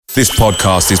This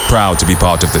podcast is proud to be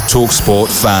part of the TalkSport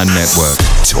Fan Network.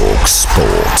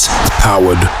 TalkSport.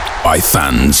 Powered by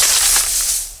fans.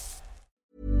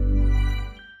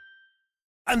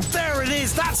 And there it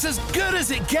is, that's as good as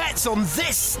it gets on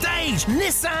this stage.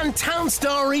 Nissan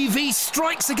Townstar EV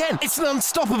strikes again. It's an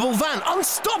unstoppable van,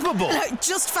 unstoppable.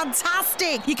 Just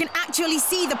fantastic. You can actually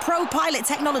see the Pro Pilot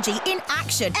technology in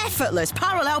action. Effortless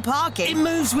parallel parking. It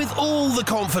moves with all the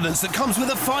confidence that comes with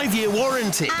a 5-year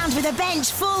warranty. And with a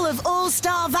bench full of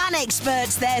all-star van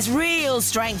experts, there's real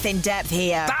strength in depth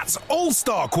here. That's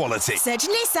all-star quality. Search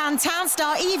Nissan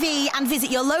Townstar EV and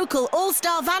visit your local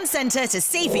all-star van centre to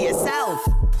see for yourself.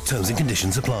 Terms and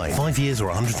conditions apply. 5 years or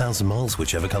 100,000 miles,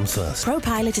 whichever comes first. Pro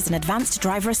Pilot is an advanced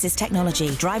driver assist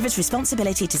technology. Driver's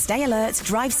responsibility to stay alert,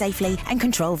 drive safely, and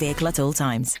control vehicle at all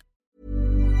times.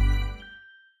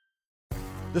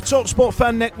 The TalkSport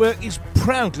Fan Network is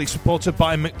proudly supported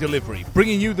by McDelivery,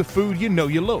 bringing you the food you know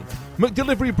you love.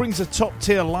 McDelivery brings a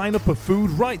top-tier lineup of food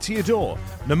right to your door.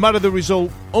 No matter the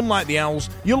result, unlike the Owls,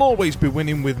 you'll always be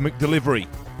winning with McDelivery.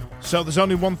 So there's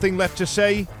only one thing left to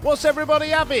say, what's everybody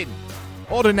having?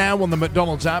 Order now on the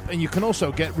McDonald's app, and you can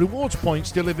also get rewards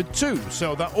points delivered too,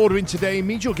 so that ordering today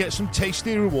means you'll get some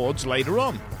tasty rewards later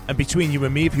on. And between you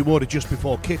and me, if you order just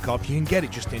before kick-off, you can get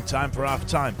it just in time for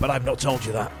half-time, but I've not told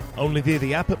you that. Only via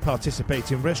the app at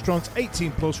participating restaurants,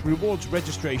 18 plus, rewards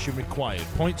registration required.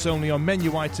 Points only on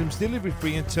menu items, delivery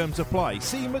free and terms apply.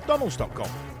 See mcdonalds.com.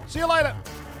 See you later.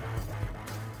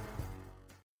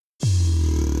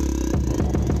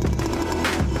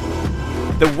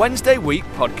 The Wednesday Week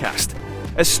Podcast.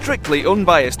 A strictly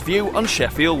unbiased view on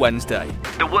Sheffield Wednesday,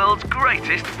 the world's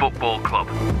greatest football club.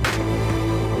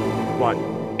 Right,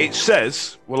 it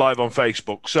says we're live on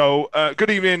Facebook. So, good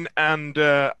evening, and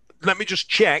let me just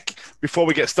check before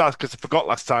we get started, because I forgot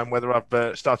last time whether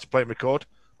I've started playing record.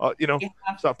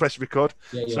 Start pressing record.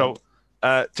 Yeah. So,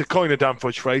 to coin a damn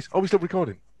fudge phrase, we're still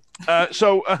recording.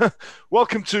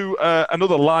 Welcome to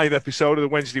another live episode of the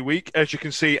Wednesday Week. As you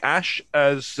can see, Ash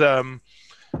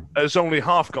has only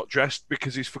half got dressed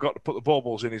because he's forgot to put the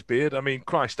baubles in his beard. I mean,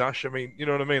 Christ, Ash. I mean, you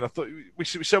know what I mean? I thought we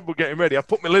said we're getting ready. I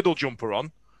put my little jumper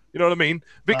on. You know what I mean?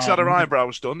 Vic's had her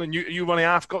eyebrows done, and you've only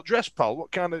half got dressed, pal.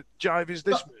 What kind of jive is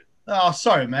this? Oh,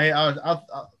 sorry, mate. I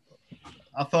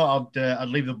thought I'd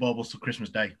leave the baubles till Christmas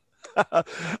Day.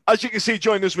 As you can see,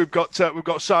 join us. We've got Si,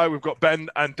 we've got Ben,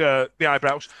 and the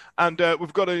eyebrows, and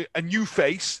we've got a new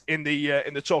face in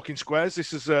the talking squares.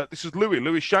 This is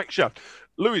Louis Shackshaft.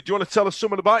 Louis, do you want to tell us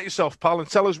something about yourself, pal, and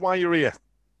tell us why you're here?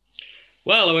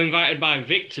 Well, I was invited by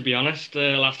Vic, to be honest,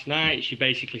 last night. She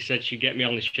basically said she'd get me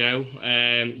on the show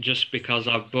just because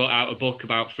I've brought out a book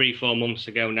about 3-4 months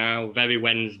ago now, Very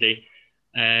Wednesday.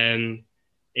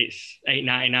 It's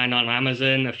 $8.99 on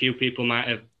Amazon. A few people might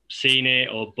have seen it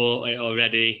or bought it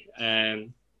already,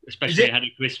 especially ahead of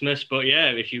Christmas. But yeah,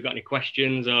 if you've got any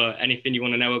questions or anything you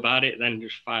want to know about it, then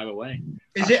just fire away.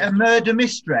 Is it a murder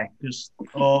mystery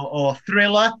or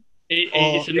thriller?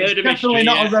 It's a murder mystery. It's definitely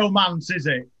not a romance, is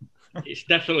it? It's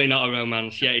definitely not a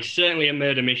romance. Yeah, it's certainly a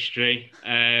murder mystery.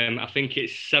 I think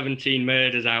it's 17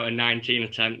 murders out of 19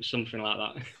 attempts, something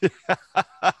like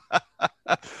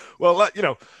that. Well,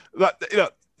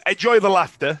 enjoy the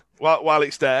laughter while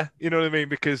it's there. You know what I mean?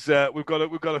 Because we've got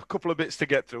a couple of bits to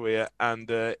get through here,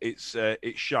 and it's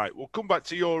shite. We'll come back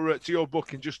to your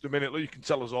book in just a minute. You can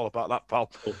tell us all about that, pal.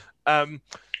 Cool.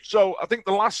 So I think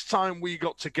the last time we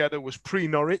got together was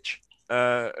pre-Norwich.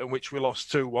 In which we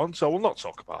lost 2-1, so we'll not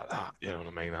talk about that. You know what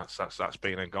I mean? That's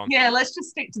been and gone. Yeah, let's just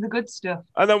stick to the good stuff.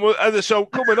 And then so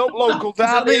coming up, local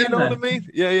derby. You know what I mean?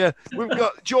 Yeah. We've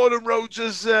got Jordan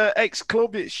Rhodes'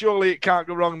 ex-club. Surely it can't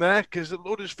go wrong there because the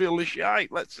Huddersfield is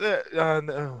shite. Let's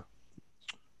and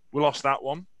we lost that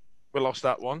one. But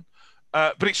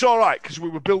it's all right because we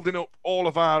were building up all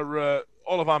of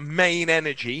our main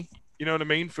energy. You know what I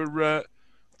mean for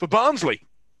Barnsley.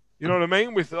 You know what I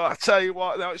mean? I tell you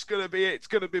what, it's going to be it. It's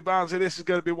going to be Barnsley. This is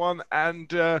going to be one.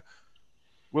 And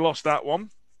we lost that one.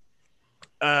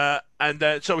 So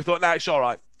we thought, it's all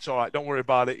right. It's all right. Don't worry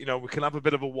about it. You know, we can have a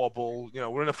bit of a wobble. You know,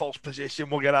 we're in a false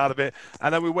position. We'll get out of it.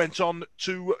 And then we went on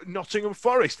to Nottingham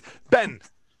Forest. Ben,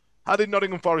 how did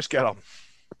Nottingham Forest get on?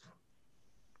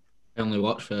 I only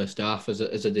watched first half as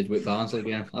I did with Barnsley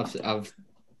again. I've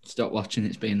stopped watching.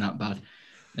 It's been that bad.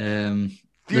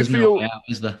 There's no way out,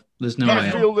 is there? There's no way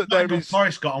out. Feel that Nottingham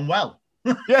Forest got on well.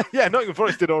 yeah, Nottingham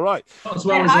Forest did all right. Not as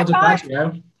well as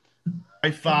Huddersfield.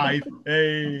 High five.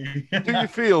 Hey. Do you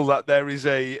feel that there is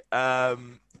a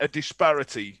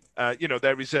disparity?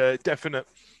 There is a definite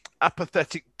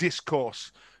apathetic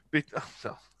discourse.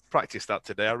 Practice that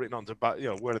today. I've written on to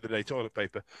word of the day toilet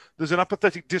paper. There's an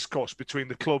apathetic discourse between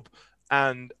the club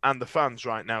and the fans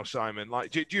right now, Simon? Like,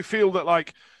 do you feel that,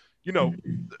 like, you know,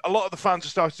 a lot of the fans are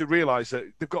starting to realise that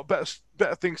they've got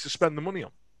better things to spend the money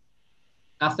on?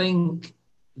 I think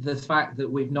the fact that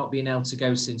we've not been able to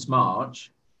go since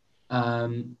March,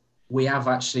 we have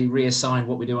actually reassigned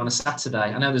what we do on a Saturday.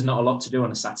 I know there's not a lot to do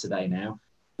on a Saturday now,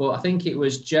 but I think it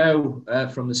was Joe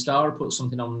from the Star who put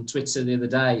something on Twitter the other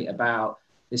day about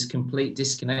this complete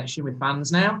disconnection with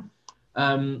fans now.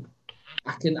 I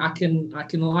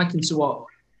can liken to what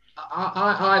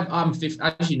I'm 50,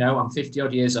 as you know, I'm 50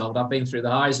 odd years old. I've been through the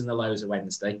highs and the lows of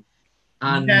Wednesday.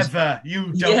 And never,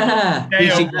 you don't. Yeah,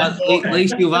 at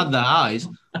least you've had the highs.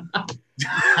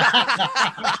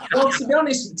 Well, to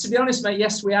be honest, mate,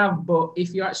 yes, we have. But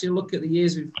if you actually look at the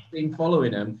years we've been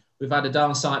following them, we've had a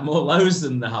darn sight more lows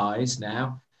than the highs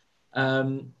now.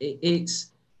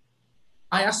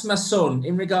 I asked my son,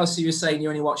 in regards to you saying you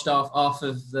only watched half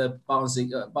of the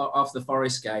Barnsley, half the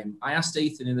Forest game. I asked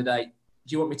Ethan the other day,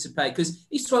 do you want me to pay? Because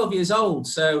he's 12 years old,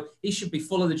 so he should be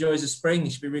full of the joys of spring. He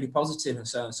should be really positive and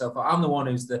so on and so forth. I'm the one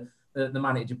who's the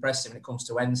man who depressed him when it comes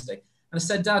to Wednesday. And I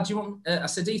said, Dad, I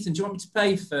said, Ethan, do you want me to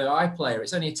pay for iPlayer?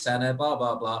 It's only a tenner, blah,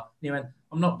 blah, blah. And he went,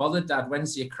 I'm not bothered, Dad.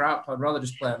 Wednesday are crap. I'd rather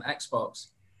just play on Xbox.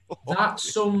 That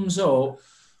sums up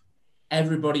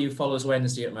everybody who follows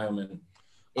Wednesday at the moment.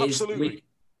 Absolutely.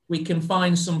 We can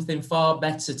find something far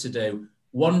better to do.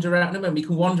 Wander around. No, we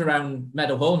can wander around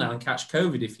Meadow Hall now and catch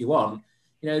COVID if you want.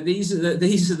 You know, these are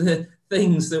the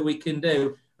things that we can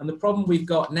do. And the problem we've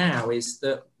got now is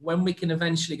that when we can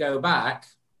eventually go back,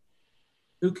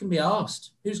 who can be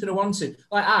asked? Who's going to want to?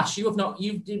 Like Ash, you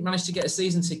didn't manage to get a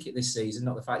season ticket this season,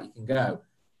 not the fact you can go.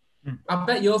 I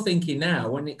bet you're thinking now,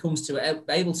 when it comes to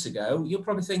able to go, you're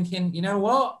probably thinking, you know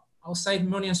what? I'll save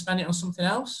money and spend it on something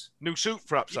else. New suit,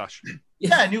 perhaps, Ash.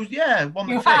 One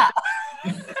New hat.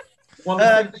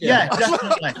 Yeah,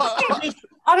 definitely.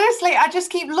 Honestly, I just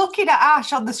keep looking at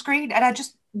Ash on the screen and I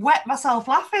just wet myself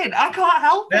laughing. I can't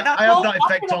help it. I have that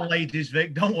effect on ladies,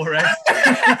 Vic. Don't worry.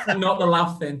 Not the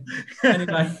laughing.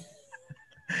 Anyway.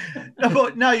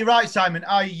 No, you're right, Simon.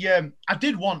 I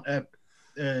did want a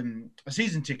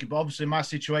season ticket, but obviously my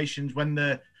situations when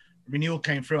the renewal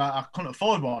came through, I couldn't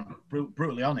afford one,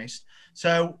 brutally honest.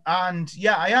 So, and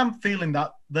yeah, I am feeling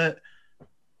that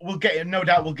we'll get, no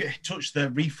doubt we'll touch the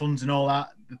refunds and all that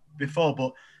before,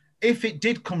 but if it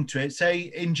did come to it,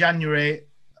 say in January,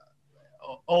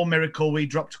 all miracle, we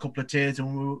dropped a couple of tiers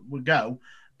and we go,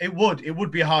 it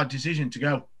would be a hard decision to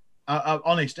go,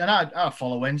 honest. And I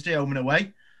follow Wednesday home and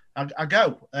away. I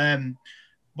go.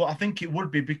 But I think it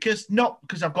would be not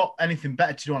because I've got anything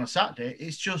better to do on a Saturday.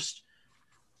 It's just,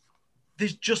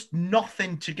 there's just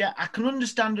nothing to get. I can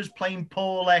understand us playing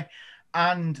poorly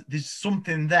and there's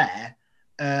something there.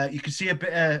 You can see a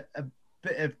bit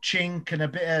of chink and a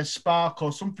bit of spark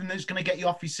or something that's going to get you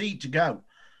off your seat to go.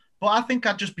 But I think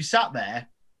I'd just be sat there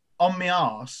on my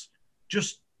arse,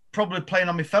 just probably playing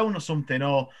on my phone or something,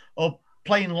 or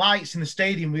playing lights in the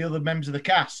stadium with other members of the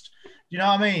cast. You know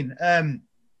what I mean?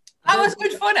 That was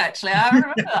good fun, actually. I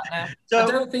remember that now. So,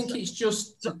 I don't think it's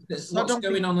just what's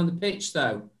going on the pitch,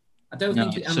 though. I don't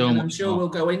think, and I'm sure we'll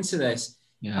go into this.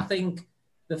 Yeah. I think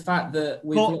the fact that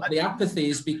the apathy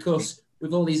is because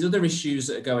with all these other issues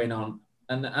that are going on,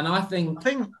 and I think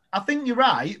you're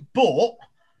right, but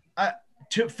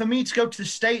for me to go to the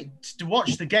state to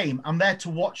watch the game, I'm there to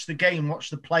watch the game, watch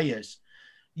the players.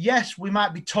 Yes, we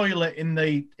might be toilet in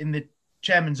the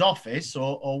chairman's office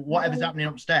or whatever's happening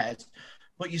upstairs,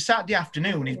 but your Saturday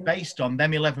afternoon is based on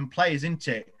them 11 players, isn't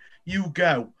it? You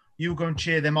go and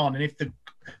cheer them on, and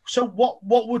so what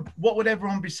would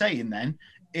everyone be saying then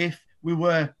if we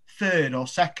were third or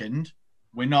second?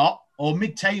 We're not, or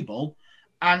mid-table,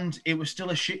 and it was still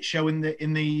a shit show in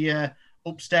the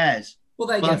upstairs. Well,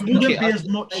 they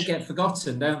get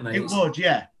forgotten, don't they? It would,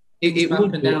 yeah. It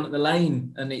would be down at the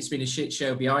lane, and it's been a shit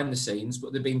show behind the scenes,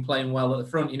 but they've been playing well at the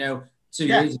front. You know, 2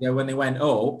 years ago when they went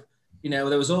up, you know,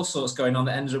 there was all sorts going on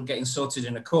that ended up getting sorted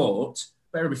in a court.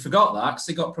 But everybody forgot that because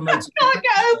they got promoted. I can't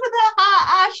get over the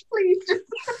hat, Ash, please.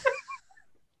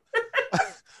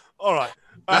 All right.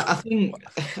 I think.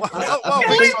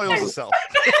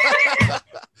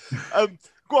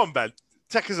 Go on, Ben.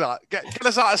 Take us out. Get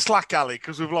us out of Slack Alley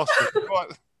because we've lost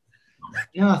it.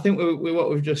 Yeah, I think with what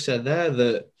we've just said there,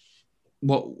 that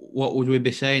what would we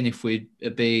be saying if we'd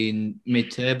been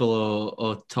mid-table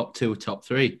or top 2, top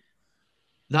 3?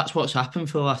 That's what's happened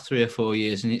for the last 3 or 4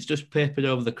 years, and it's just papered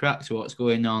over the cracks of what's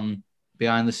going on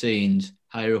behind the scenes,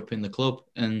 higher up in the club.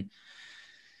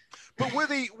 But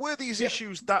were these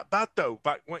issues that bad though?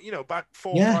 Back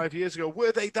 4 or 5 years ago,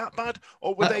 were they that bad,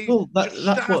 or were they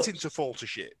starting to fall to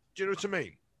shit? Do you know what I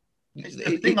mean? It's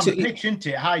the thing on the pitch, isn't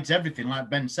it? It hides everything, like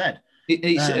Ben said.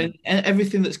 And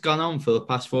everything that's gone on for the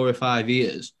past 4 or 5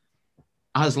 years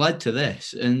has led to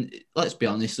this. And let's be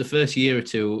honest, the first year or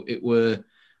two, it were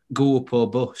go up or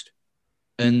bust.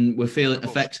 And we're feeling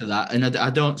effects of that. And I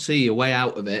don't see a way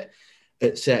out of it,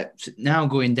 except now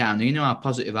going down. You know how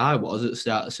positive I was at the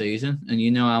start of the season. And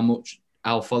you know how much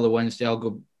I'll follow Wednesday. I'll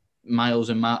go miles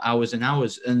and hours and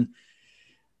hours. And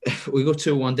we go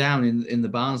 2-1 down in the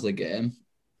Barnsley game.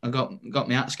 I got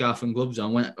my hat scarf and gloves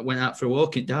on, went out for a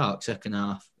walk in dark second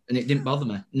half. And it didn't bother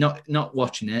me. Not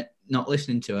watching it, not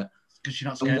listening to it. Because you're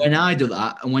not scared. And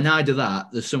when I do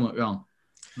that, there's something wrong.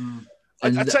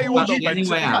 And I tell you what, I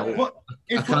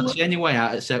can't see any way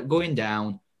out except going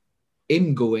down,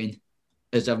 him going,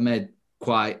 as I've made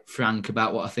quite frank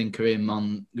about what I think of him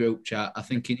on group chat. I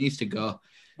think he needs to go.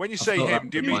 When you say him,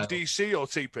 do you mean DC or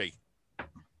TP?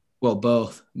 Well,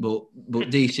 both, but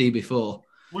DC before.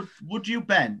 Would you,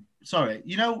 Ben? Sorry,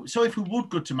 so if we would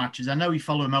go to matches, I know you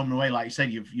follow him home and away, like you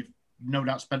said, you've no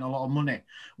doubt spent a lot of money.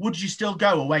 Would you still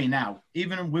go away now,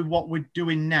 even with what we're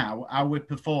doing now, how we're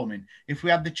performing? If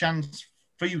we had the chance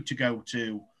for you to go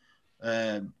to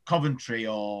Coventry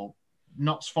or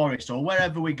Notts Forest or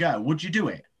wherever we go, would you do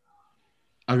it?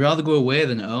 I'd rather go away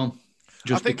than at home.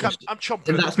 I think I'm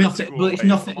chomping. That's nothing, but it's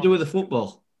nothing to do with the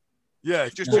football. Yeah,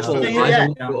 just That's the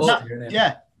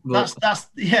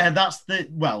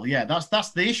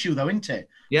issue, though, isn't it?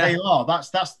 Yeah, they are.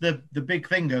 That's the big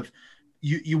thing of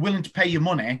you're willing to pay your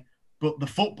money, but the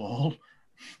football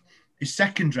is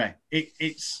secondary. You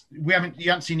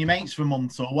haven't seen your mates for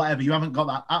months or whatever. You haven't got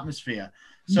that atmosphere.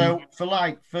 So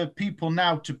for people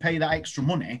now to pay that extra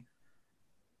money,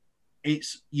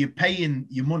 you're paying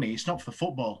your money. It's not for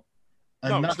football,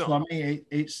 and that's what I mean.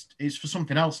 It's for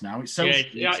something else now. It's social.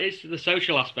 It's the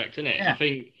social aspect, isn't it? Yeah. I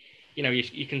think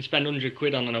you can spend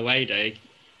 £100 on an away day,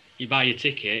 you buy your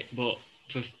ticket, but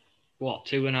for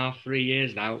 2.5-3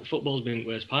 years now, football's been the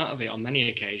worst part of it on many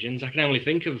occasions. I can only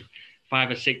think of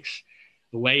 5 or 6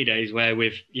 away days where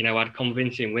we've had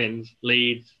convincing wins.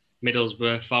 Leeds,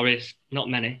 Middlesbrough, Forest, not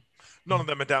many. None of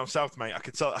them are down south, mate. I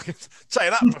can tell you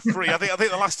that for free. I think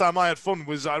the last time I had fun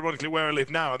was ironically where I live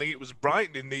now. I think it was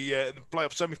Brighton in the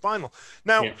playoff semi-final.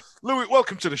 Now, Louis,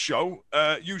 welcome to the show.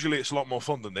 Usually it's a lot more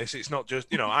fun than this. It's not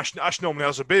just Ash normally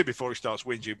has a beer before he starts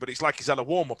whinging, but it's like he's had a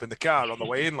warm up in the car on the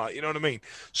way in, like, you know what I mean.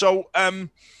 So, Lou,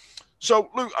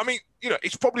 I mean,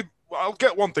 it's probably. I'll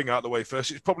get one thing out of the way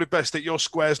first. It's probably best that your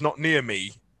square's not near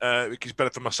me. Which is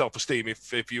better for my self-esteem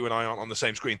if you and I aren't on the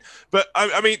same screen. But,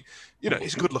 I mean,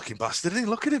 he's a good-looking bastard, isn't he?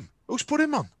 Look at him. Who's put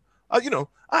him on?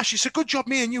 Ash, it's a good job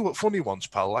me and you at funny ones,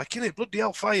 pal. Like, innit? Bloody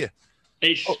hell, fire.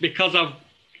 It's because I've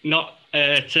not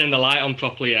turned the light on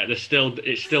properly yet. It's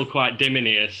still quite dim in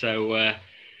here, so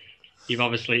you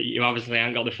obviously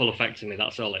haven't got the full effect of me.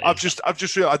 That's all it is. I've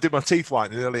just realised I did my teeth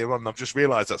whitening earlier on, and I've just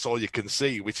realised that's all you can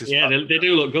see, which is... Yeah, they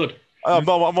do look good. I'm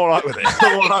all right with it.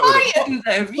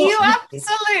 You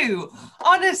absolute.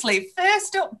 Honestly,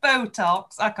 first up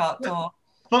Botox. I can't talk.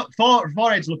 But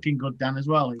forehead's looking good, Dan, as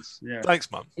well.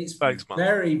 Thanks, man. Thanks, man.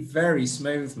 Very, very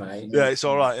smooth, mate. Yeah, it's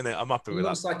all right, isn't it? I'm happy with that.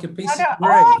 Looks like a piece of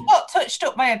brie. I've got touched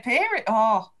up my appearance.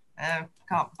 Can't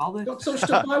bother. Got touched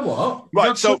up by what?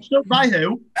 Right, so touched up by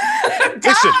who?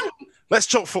 Listen, let's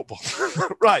talk football.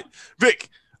 Right, Vic.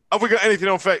 Have we got anything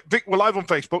on Facebook? Vic, we're live on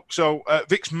Facebook, so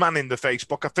Vic's manning the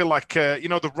Facebook. I feel like,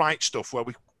 the right stuff where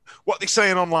what are they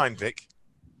saying online, Vic?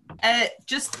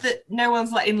 Just that no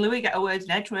one's letting Louis get a word in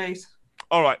edgeways.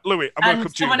 All right, Louis, I'm going to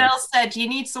come to you. Someone else said you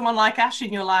need someone like Ash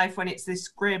in your life when it's this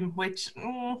grim, which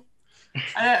I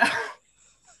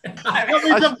don't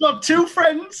I've got 2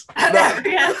 friends.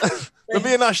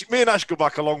 Me and Ash go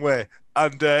back a long way.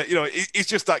 And, he's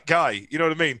just that guy, you know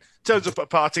what I mean? Turns up at a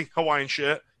party, Hawaiian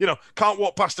shirt, can't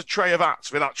walk past a tray of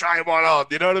hats without trying one on,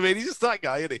 you know what I mean? He's just that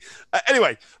guy, isn't he?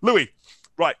 Anyway, Louis,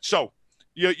 right, so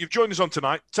you've joined us on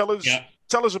tonight. Tell us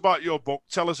about your book.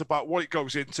 Tell us about what it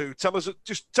goes into. Tell us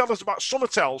about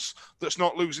something else that's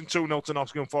not losing 2-0 to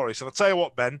Nottingham Forest. And I'll tell you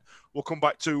what, Ben, we'll come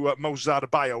back to Mozart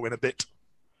Bio in a bit.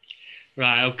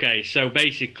 Right, okay. So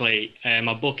basically,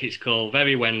 my book is called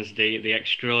Very Wednesday, The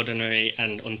Extraordinary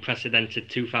and Unprecedented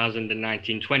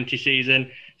 2019-20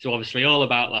 season. So obviously all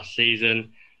about last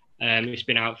season. It's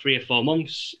been out 3 or 4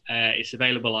 months. It's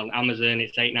available on Amazon.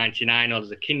 It's $8.99, or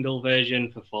there's a Kindle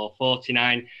version for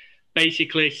 $4.49.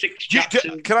 Basically, 6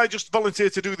 chapters. Can I just volunteer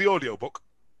to do the audiobook?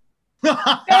 No,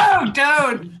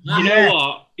 don't.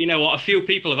 You know what? A few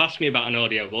people have asked me about an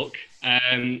audiobook,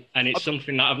 and it's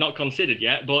something that I've not considered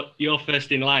yet. But you're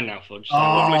first in line now, Fudge. So.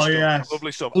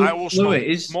 Lovely stuff. I will smoke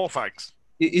more fags.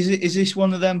 Is this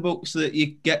one of them books that you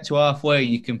get to halfway and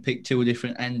you can pick 2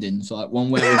 different endings, like one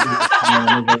where it's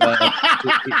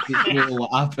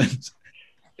what happens?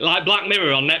 Like Black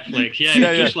Mirror on Netflix.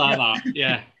 Yeah, just like that.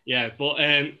 Yeah. But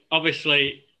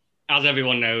obviously, as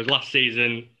everyone knows, last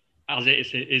season, as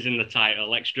it is in the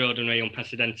title, extraordinary,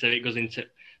 unprecedented. It goes into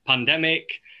pandemic.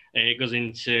 It goes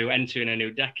into entering a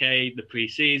new decade, the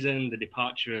pre-season, the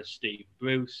departure of Steve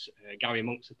Bruce, Gary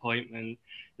Monk's appointment.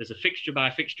 There's a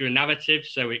fixture-by-fixture narrative,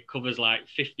 so it covers like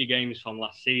 50 games from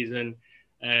last season.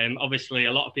 Obviously,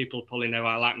 a lot of people probably know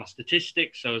I like my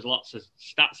statistics, so there's lots of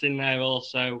stats in there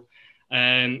also.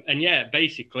 And yeah,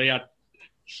 basically,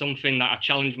 something that I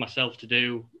challenged myself to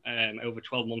do over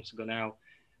 12 months ago now,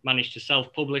 managed to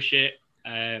self-publish it,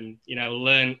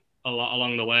 learn a lot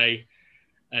along the way.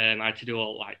 I had to do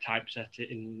all like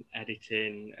typesetting,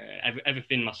 editing,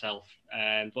 everything myself.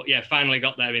 But yeah, finally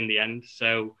got there in the end.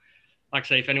 So, like I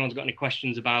say, if anyone's got any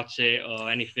questions about it or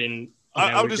anything,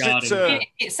 how does it?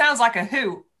 It sounds like a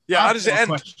hoot. Yeah, how does it end?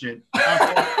 Question.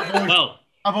 I've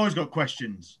always got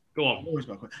questions. Go on. I've always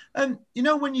got questions.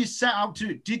 When you set out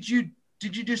to, did you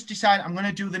just decide I'm going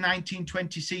to do the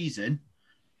 1920 season,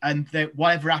 and that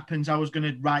whatever happens, I was going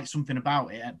to write something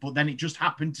about it, but then it just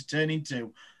happened to turn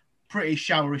into pretty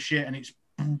shower of shit, and it's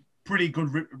pretty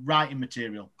good writing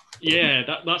material. Yeah,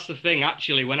 that's the thing.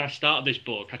 Actually, when I started this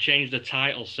book, I changed the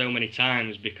title so many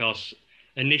times because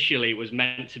initially it was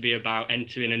meant to be about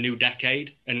entering a new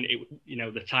decade, and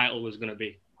the title was going to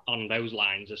be on those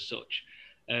lines as such.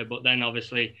 But then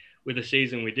obviously with the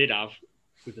season we did have,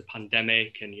 with the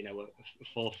pandemic and, a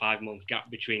 4 or 5 month gap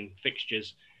between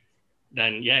fixtures,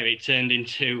 then yeah, it turned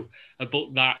into a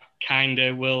book that kind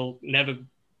of will never,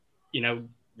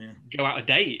 go out of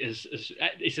date.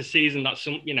 It's a season that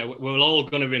we're all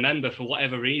going to remember for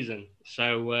whatever reason.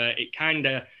 So it kind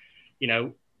of,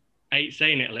 I hate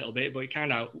saying it a little bit, but it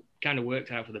kind of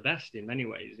worked out for the best in many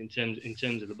ways in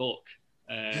terms of the book.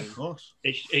 Of course,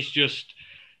 it's just,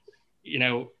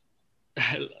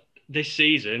 this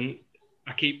season,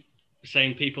 I keep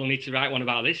saying people need to write one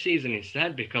about this season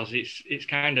instead, because it's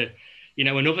kind of,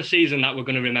 another season that we're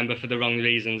going to remember for the wrong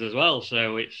reasons as well.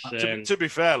 So it's to be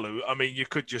fair, Lou, I mean, you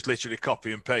could just literally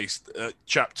copy and paste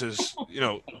chapters,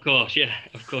 Of course, yeah,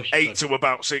 of course. 8 to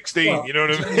about 16. Well, you know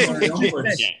what I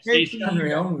mean?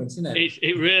 January onwards, isn't it?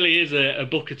 It really is a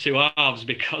book of two halves,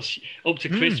 because up to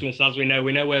Christmas, as we know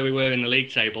where we were in the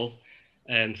league table,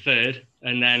 third,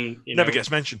 and then never gets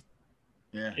mentioned.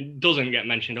 Yeah, it doesn't get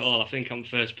mentioned at all. I think I'm the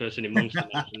first person in months to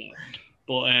mention it.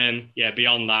 But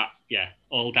beyond that,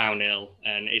 all downhill,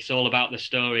 and it's all about the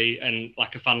story and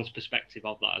like a fan's perspective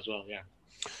of that as well. Yeah,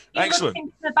 excellent.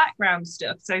 Into the background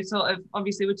stuff. So sort of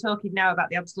obviously we're talking now about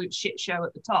the absolute shit show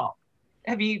at the top.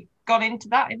 Have you gone into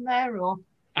that in there, or?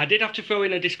 I did have to throw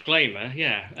in a disclaimer.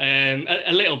 Yeah,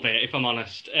 a little bit, if I'm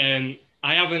honest. I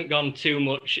haven't gone too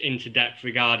much into depth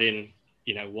regarding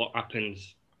what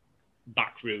happens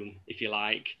backroom, if you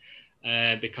like.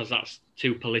 Because that's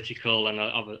too political, and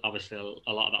obviously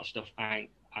a lot of that stuff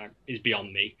is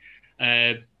beyond me.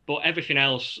 But everything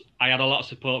else, I had a lot of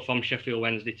support from Sheffield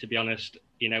Wednesday, to be honest.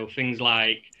 Things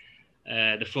like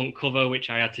the front cover, which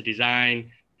I had to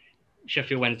design.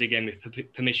 Sheffield Wednesday gave me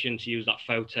permission to use that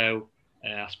photo.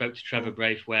 I spoke to Trevor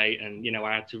Braithwaite, and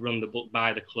I had to run the book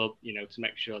by the club, to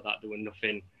make sure that there were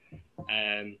nothing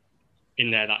in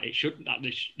there that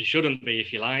there shouldn't be,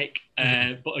 if you like.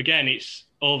 But again, it's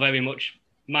all very much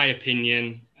my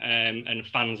opinion and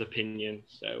fans' opinion.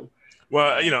 So,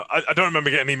 well, I don't remember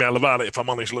getting an email about it, if I'm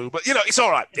honest, Lou. But it's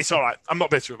all right. It's all right. I'm not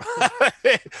bitter about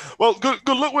it. Well, good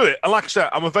luck with it. And like I said,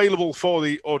 I'm available for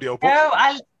the audio book. No,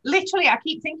 I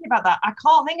keep thinking about that. I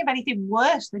can't think of anything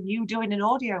worse than you doing an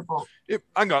audio book.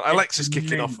 Hang on, Alexa's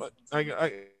kicking off.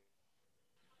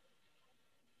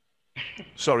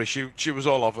 Sorry, she was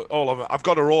all over. I've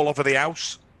got her all over the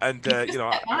house, and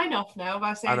mine off now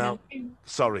by saying. I know.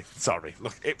 Sorry.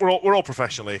 Look, we're all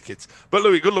professional here, kids. But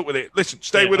Louis, good luck with it. Listen,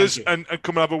 stay with us and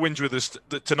come and have a whinge with us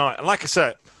tonight. And like I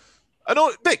said,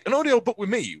 an audio book with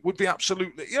me would be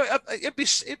absolutely.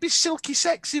 It'd be silky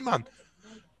sexy, man.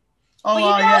 Oh,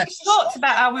 well, yes. We talked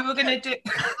about how we were going to do.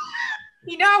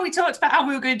 We talked about how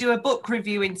we were going to do a book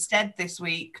review instead this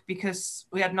week because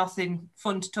we had nothing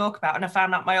fun to talk about, and I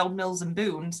found out my old Mills and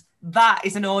Boons. That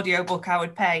is an audio book I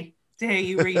would pay to hear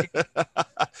you read it.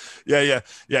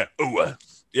 Yeah. Ooh,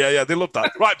 yeah. They love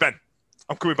that. Right, Ben.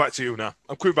 I'm coming back to you now.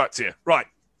 I'm coming back to you. Right.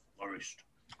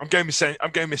 I'm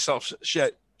getting myself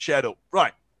shared up.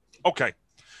 Right. Okay.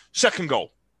 Second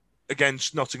goal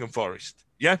against Nottingham Forest.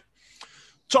 Yeah.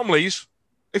 Tom Lees.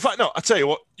 In fact, no, I'll tell you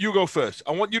what, you go first.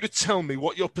 I want you to tell me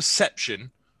what your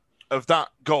perception of that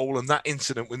goal and that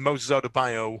incident with Moses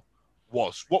Adebayo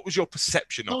was. What was your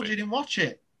perception of it? You didn't watch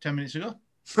it 10 minutes ago.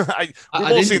 We've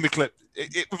all seen the clip.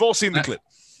 We've all seen the clip.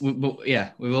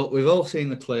 We've all seen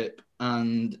the clip,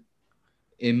 and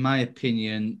in my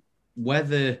opinion,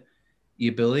 whether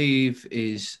you believe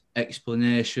his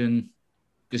explanation,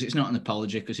 because it's not an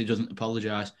apology, because he doesn't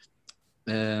apologise,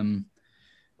 whether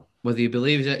you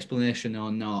believe his explanation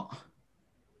or not,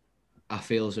 I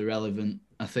feel is irrelevant.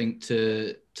 I think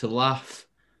to laugh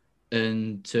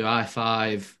and to high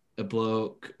five a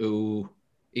bloke who,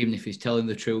 even if he's telling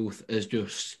the truth, has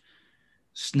just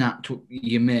snapped your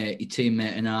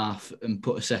teammate in half and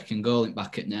put a second goal in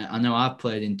back at net. I know I've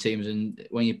played in teams, and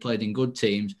when you played in good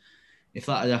teams, if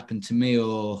that had happened to me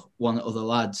or one of the other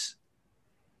lads,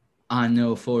 I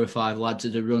know 4 or 5 lads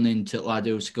would have run into the lad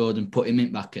who scored and put him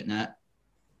in back at net,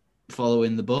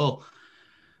 following the ball.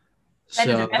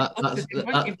 So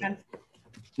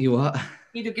you what?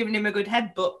 You'd have given him a good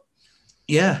headbutt.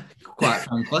 Yeah, quite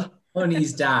frankly. Only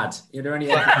his dad. You'd only.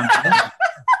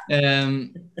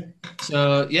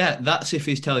 So yeah, that's if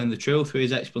he's telling the truth with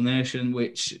his explanation,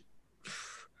 which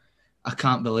I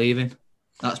can't believe in.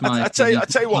 That's my. I tell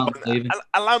you what.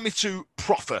 Allow me to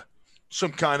proffer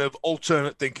some kind of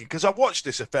alternate thinking, because I've watched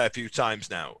this a fair few times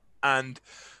now, and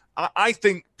I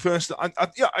think personally,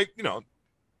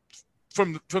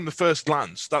 from the first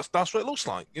glance, that's what it looks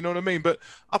like. You know what I mean? But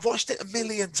I've watched it a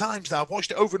million times now. I've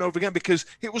watched it over and over again because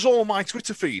it was all my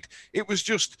Twitter feed. It was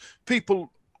just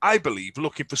people, I believe,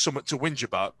 looking for something to whinge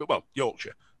about. But well,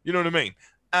 Yorkshire. You know what I mean?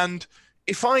 And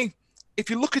if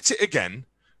you look at it again,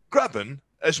 Grabban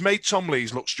has made Tom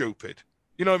Lees look stupid.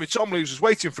 You know what I mean? Tom Lees was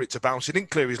waiting for it to bounce. He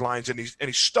didn't clear his lines, and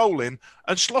he stole in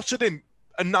and slotted in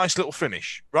a nice little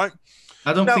finish. Right?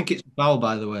 I don't think it's foul,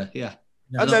 by the way. Yeah.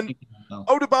 No, and then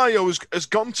Adebayo has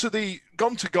gone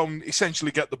to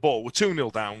essentially get the ball. We're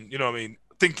 2-0 down, you know what I mean?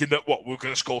 Thinking that we're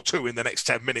going to score 2 in the next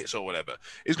 10 minutes or whatever.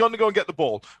 He's gone to go and get the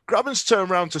ball. Grabban's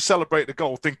turned round to celebrate the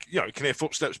goal. Think, you can hear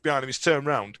footsteps behind him. He's turned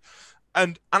round.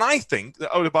 And I think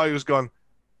that Adebayo's gone,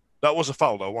 that was a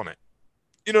foul though, wasn't it?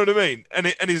 You know what I mean?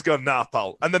 And he's gone, nah,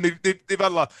 pal. And then they've had a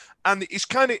laugh. And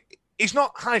he's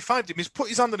not high-fived him. He's put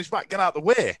his hand on his back, get out of the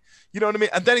way. You know what I mean?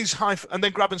 And then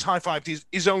Grabban's high-fived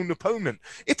his own opponent.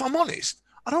 If I'm honest,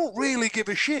 I don't really give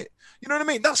a shit. You know what I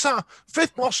mean? That's our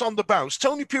 5th loss on the bounce.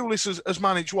 Tony Pulis has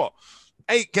managed,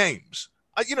 8 games?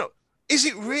 Is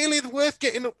it really worth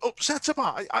getting upset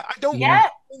about? I don't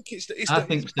think it's I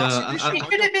think so. He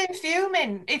should have been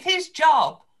fuming. If his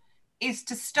job is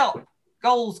to stop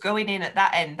goals going in at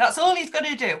that end, that's all he's going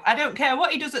to do. I don't care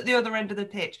what he does at the other end of the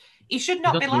pitch. He should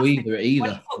not be laughing either, when he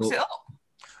fucks it up.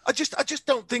 I just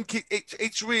don't think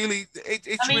it's really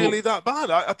really that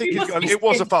bad. I think it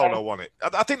was a foul. I want it.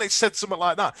 I think they said something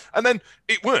like that, and then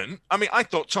it weren't. I mean, I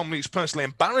thought Tom Lees personally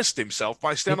embarrassed himself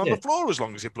by staying on the floor as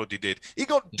long as he bloody did. He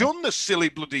got done the silly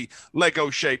bloody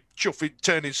Lego-shaped chuffy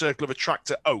turning circle of a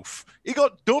tractor oaf. He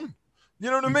got done.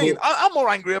 You know what I mean? I'm more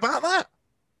angry about that.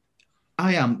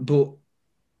 I am, but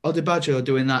Adebayo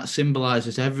doing that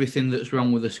symbolises everything that's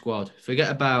wrong with the squad. Forget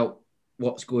about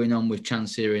what's going on with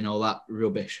Chansiri and all that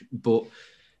rubbish. But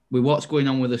with what's going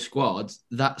on with the squad,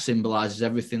 that symbolises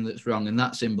everything that's wrong, and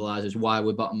that symbolises why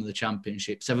we're bottom of the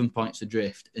championship, 7 points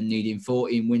adrift, and needing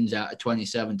 14 wins out of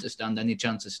 27 to stand any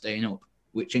chance of staying up,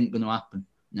 which ain't going to happen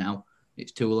now.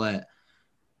 It's too late.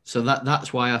 So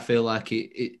that's why I feel like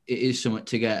it is something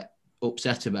to get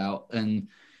upset about. And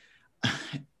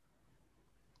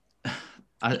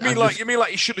you mean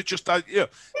like you should have just You're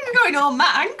going all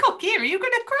Matt Hancock here. Are you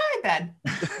going to cry then?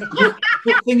 But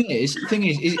thing is,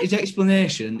 his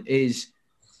explanation is,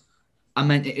 I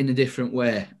meant it in a different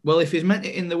way. Well, if he's meant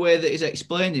it in the way that he's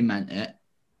explained he meant it,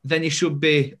 then he should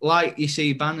be like you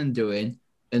see Bannon doing,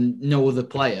 and no other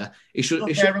player. He shouldn't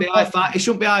be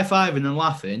high-fiving and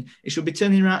laughing. He should be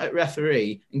turning around at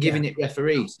referee and giving it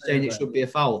referee, saying it should be a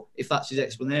foul, if that's his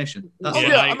explanation. I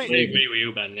agree with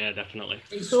you, Ben. Yeah, definitely.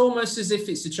 It's almost as if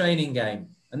it's a training game.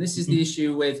 And this is the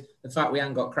issue with the fact we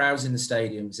haven't got crowds in the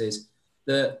stadiums, is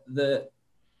that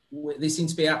they seem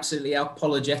to be absolutely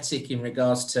apologetic in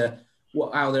regards to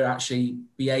how they're actually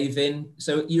behaving.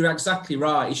 So you're exactly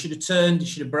right. He should have turned, he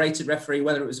should have berated referee,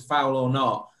 whether it was a foul or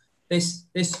not. This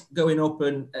going up,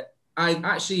 and I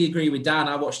actually agree with Dan.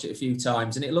 I watched it a few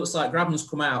times, and it looks like Grabban's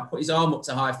come out, put his arm up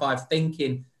to high five,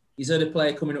 thinking he's heard a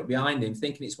player coming up behind him,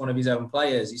 thinking it's one of his own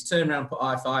players. He's turned around, put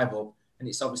high five up, and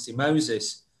it's obviously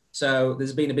Moses. So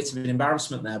there's been a bit of an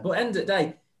embarrassment there. But end of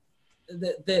the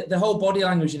day, the whole body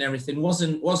language and everything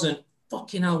wasn't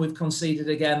fucking hell, we've conceded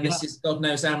again. This is God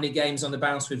knows how many games on the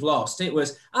bounce we've lost. It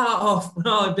was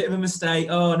a bit of a mistake.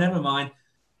 Oh, never mind.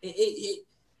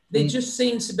 They just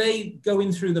seem to be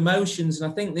going through the motions, and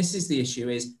I think this is the issue: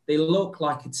 is they look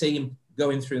like a team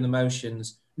going through the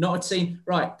motions, not a team.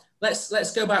 Right?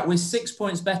 Let's go back. We're 6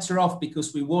 points better off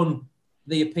because we won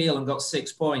the appeal and got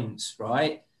 6 points.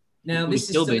 Right? Now, We've this is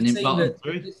still still a been in team bottom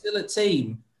three. it's still a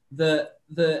team that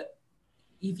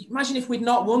imagine if we'd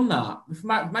not won that.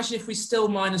 Imagine if we still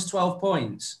minus 12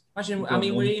 points. Imagine, I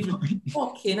mean, we're even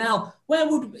fucking hell. Where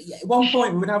would 1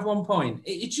 point? We would have 1 point.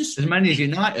 It just as many as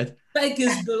United.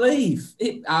 Beggars belief.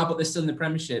 But they're still in the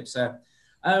Premiership, so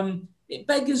it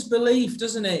beggars belief,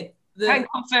 doesn't it? I can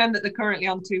confirm that they're currently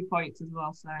on 2 points as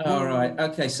well. So. All right,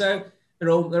 okay, so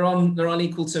they're on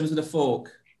equal terms with a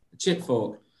chip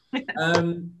fork.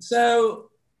 So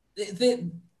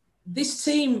this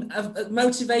team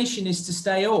motivation is to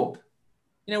stay up.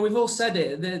 You know, we've all said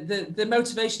it. The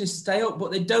motivation is to stay up,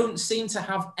 but they don't seem to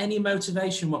have any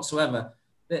motivation whatsoever.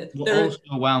 What also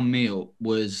wound me up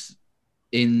was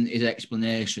in his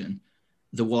explanation,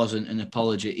 there wasn't an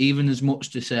apology, even as much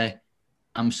to say,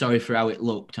 "I'm sorry for how it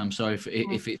looked. I'm sorry for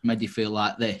if it made you feel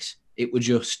like this." It was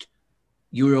just,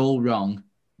 you were all wrong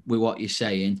with what you're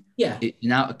saying. Yeah.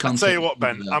 I'll tell you what,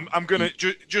 Ben, I'm going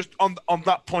to just on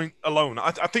that point alone,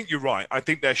 I think you're right. I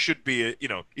think there should be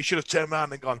you should have turned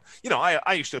around and gone,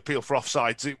 I used to appeal for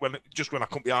offsides when I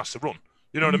couldn't be asked to run.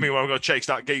 You know what I mean? When I'm going to chase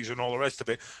that geezer and all the rest of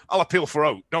it. I'll appeal for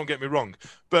out, don't get me wrong.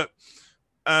 But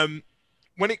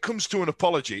when it comes to an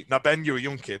apology, now, Ben, you're a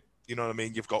young kid. You know what I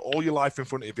mean? You've got all your life in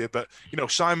front of you. But,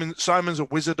 Simon's a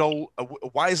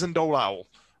wizened old owl.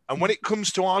 And when it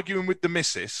comes to arguing with the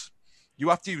missus, you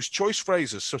have to use choice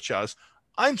phrases such as,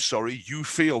 "I'm sorry you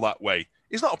feel that way."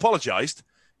 He's not apologised.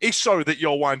 He's sorry that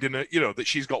you're winding her, that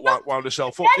she's got wound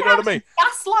herself up. You know what I mean?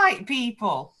 Gaslight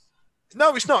people.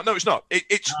 No, it's not.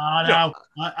 It's.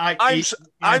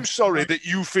 I'm sorry that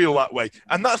you feel that way,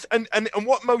 and that's and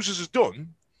what Moses has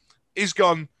done is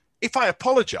gone. If I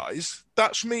apologise,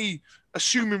 that's me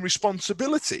assuming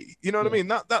responsibility. You know what I mean?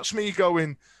 That's me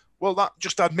going, well, that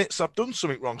just admits I've done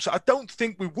something wrong. So I don't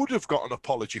think we would have got an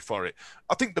apology for it.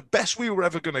 I think the best we were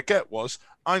ever going to get was,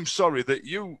 "I'm sorry that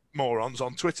you morons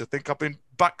on Twitter think I've been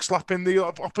backslapping the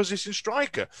opposition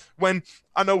striker," when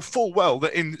I know full well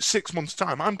that in 6 months'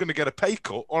 time, I'm going to get a pay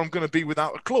cut or I'm going to be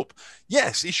without a club.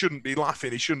 Yes, he shouldn't be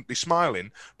laughing. He shouldn't be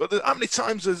smiling. But how many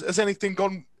times has anything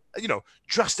gone,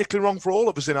 drastically wrong for all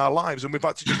of us in our lives, and we've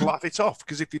had to just laugh it off?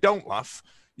 Because if you don't laugh,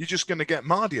 you're just going to get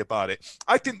mardy about it.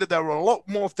 I think that there were a lot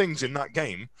more things in that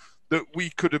game that we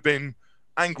could have been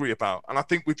angry about, and I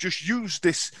think we've just used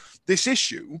this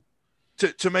issue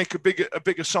to make a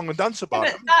bigger song and dance about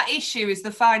it. That issue is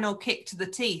the final kick to the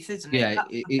teeth, isn't it?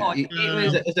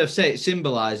 Yeah, as I've said, it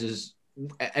symbolises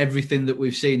everything that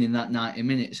we've seen in that 90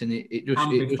 minutes, and it just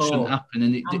shouldn't happen.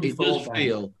 And it does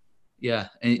feel, and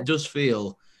it does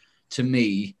feel to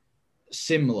me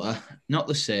similar, not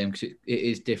the same because it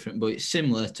is different, but it's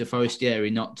similar to Forestieri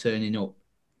not turning up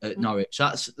at Norwich.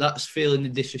 That's feeling the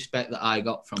disrespect that I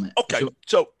got from it. Okay,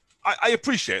 so I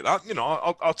appreciate that.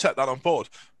 I'll take that on board.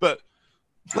 But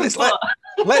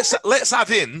let's add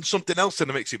in something else in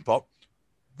the mixing pot.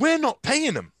 We're not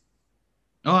paying them.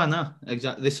 Oh, I know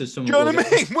exactly. This is something. Do you know what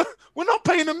I mean? We're not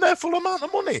paying them their full amount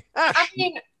of money. Ash. I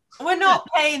mean, we're not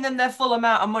paying them their full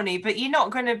amount of money, but you're not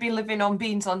going to be living on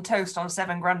beans on toast on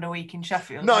 $7,000 a week in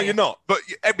Sheffield. No, you're not. But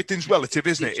everything's relative,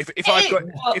 isn't it?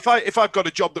 If I've got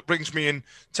a job that brings me in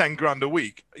 $10,000 a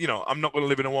week, I'm not going to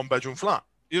live in a 1-bedroom flat.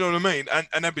 You know what I mean?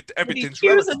 And everything's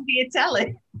relative. Be a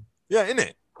telly. Yeah,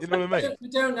 innit? You know what I mean? We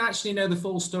don't actually know the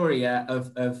full story yet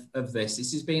of this.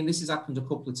 This has happened a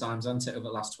couple of times, hasn't it, over the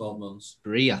last 12 months?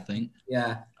 3, I think.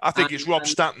 Yeah. I think it's Rob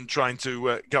Stanton trying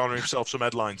to garner himself some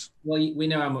headlines. Well, we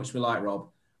know how much we like Rob.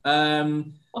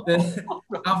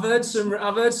 I've heard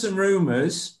some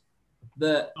rumours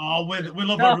that we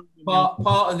love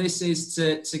part of this is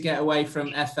to get away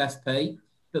from FFP,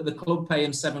 that the club pay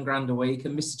him $7,000 a week,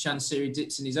 and Mr. Chansiri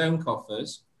dips in his own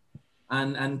coffers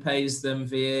and pays them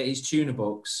via his tuner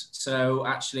books. So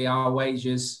actually, our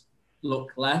wages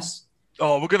look less.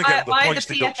 Oh, we're going to get the points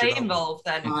deduction. Why the PFA involved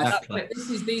then? Exactly.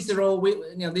 These are all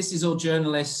this is all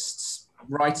journalists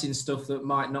writing stuff that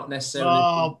might not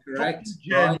necessarily be correct.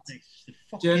 Right?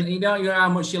 You know how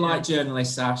much you like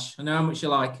journalists, Ash. I know how much you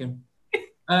like them.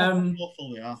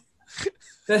 Awful they are.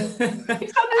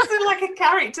 It's honestly like a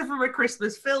character from a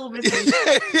Christmas film, isn't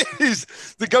it? Yeah, it is.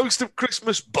 The ghost of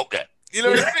Christmas bugger. You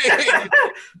know what I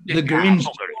mean? The Grinch.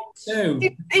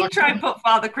 He try and put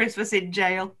Father Christmas in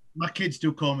jail. My kids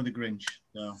do call me the Grinch.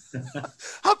 So.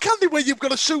 How can they when you've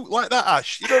got a suit like that,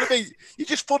 Ash? You know what I mean? You're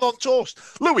just fun on toast.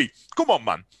 Louis, come on,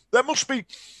 man. There must be...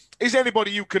 Is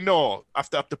anybody you can know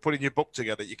after putting your book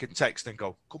together, you can text and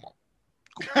go, come on.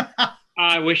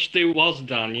 I wish there was,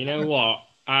 Dan. You know what?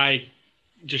 I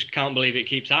just can't believe it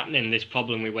keeps happening, this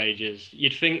problem with wages.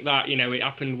 You'd think that, it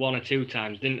happened 1 or 2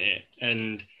 times, didn't it?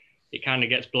 And it kind of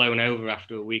gets blown over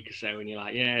after a week or so, and you're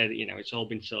like, yeah, it's all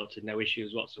been sorted, no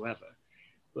issues whatsoever.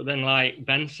 But then, like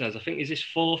Ben says, I think is this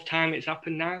 4th time it's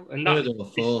happened now, and third or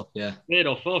fourth, yeah. Third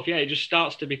or fourth, yeah. It just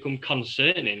starts to become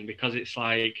concerning because it's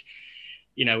like,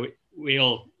 you know, we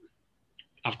all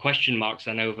have question marks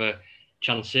then over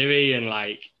Chansiri and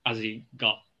like, has he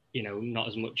got, you know, not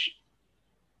as much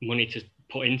money to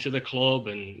put into the club,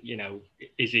 and you know,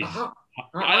 is he?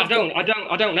 I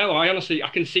don't know. I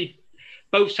can see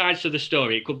both sides of the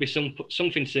story. It could be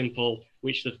something simple,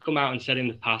 which they've come out and said in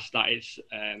the past that it's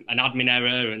an admin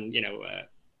error and, you know,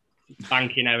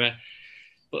 banking error.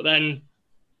 But then,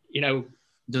 you know...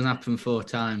 It doesn't happen 4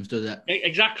 times, does it?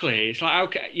 Exactly. It's like,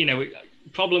 okay, you know,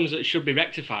 problems that should be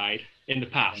rectified in the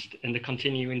past and they're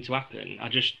continuing to happen. I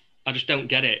just don't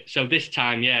get it. So this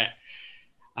time, yeah,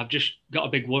 I've just got a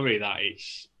big worry that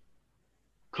it's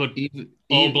could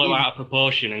all blow out of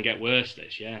proportion and get worse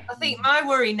this, yeah. I think my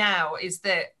worry now is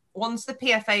that once the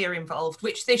PFA are involved,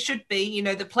 which they should be, you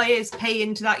know, the players pay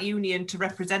into that union to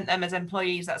represent them as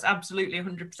employees, that's absolutely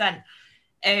 100%.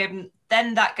 Then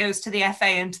that goes to the FA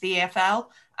and to the EFL,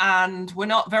 and we're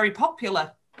not very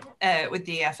popular with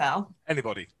the EFL.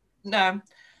 Anybody? No.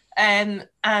 And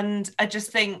I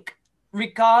just think,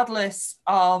 regardless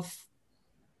of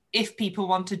if people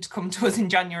wanted to come to us in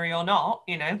January or not,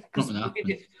 you know, because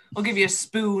we'll give you a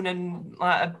spoon and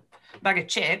like a bag of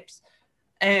chips,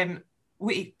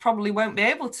 we probably won't be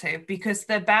able to, because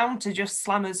they're bound to just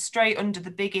slam us straight under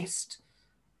the biggest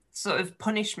sort of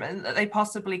punishment that they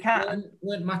possibly can.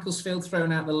 Weren't Macclesfield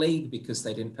thrown out of the league because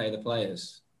they didn't pay the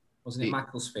players? Wasn't it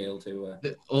Macclesfield who were...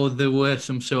 Or there were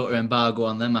some sort of embargo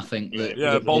on them, I think.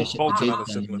 The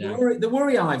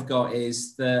worry I've got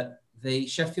is that the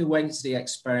Sheffield Wednesday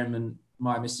experiment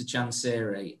by Mr.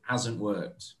 Chansiri hasn't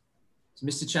worked. So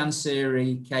Mr.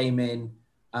 Chansiri came in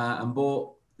and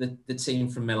bought the team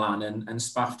from Milan and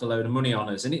spaffed a load of money on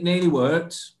us. And it nearly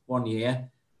worked 1 year,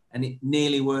 and it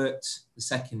nearly worked the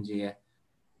second year.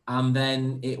 And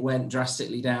then it went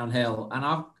drastically downhill.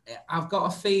 And I've got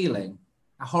a feeling,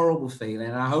 a horrible feeling,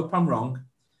 and I hope I'm wrong.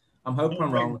 I'm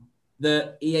wrong,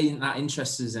 that he ain't that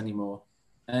interested anymore.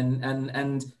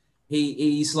 And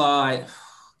he's like,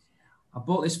 I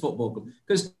bought this football club.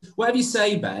 Because whatever you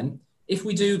say, Ben, if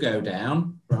we do go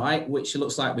down, right, which it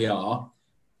looks like we are,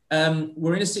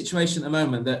 we're in a situation at the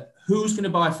moment that who's going to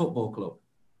buy a football club?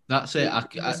 That's it.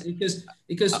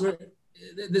 Because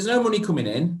there's no money coming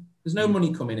in. There's no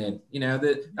money coming in. You know,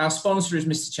 our sponsor is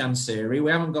Mr. Chansiri.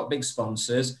 We haven't got big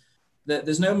sponsors.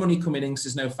 There's no money coming in because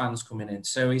there's no fans coming in.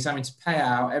 So he's having to pay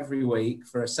out every week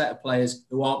for a set of players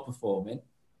who aren't performing,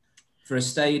 for a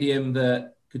stadium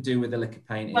that could do with a lick of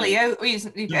painting. Well, he owns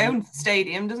the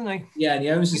stadium, doesn't he? Yeah, and he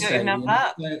owns the stadium. Don't even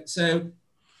have that. So,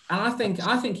 and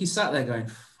I think he sat there going,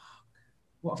 "Fuck,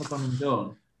 what have I gone and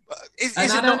done?" Is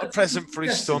it not a present for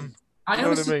his son? You know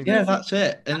what I mean? Yeah, that's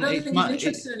it. And I don't think he's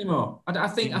interested anymore. I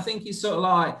think he's sort of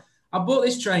like, I bought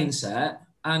this train set,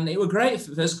 and it were great for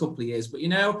the first couple of years, but you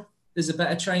know, there's a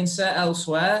better train set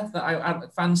elsewhere that I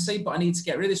fancy, but I need to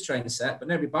get rid of this train set. But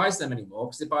nobody buys them anymore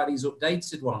because they buy these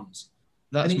updated ones.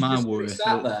 That's my worry.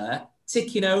 Sat there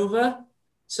ticking over.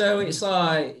 So it's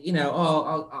like, you know,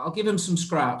 I'll give him some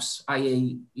scraps,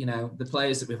 i.e., you know, the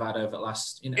players that we've had over the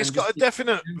last... You know, it's got a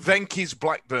definite Venky's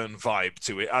Blackburn vibe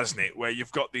to it, hasn't it? Where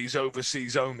you've got these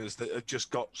overseas owners that have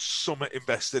just got Summit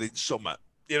invested in Summit.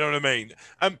 You know what I mean?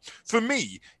 For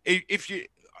me, if you...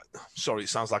 Sorry, it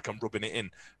sounds like I'm rubbing it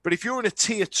in. But if you're in a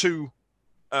tier 2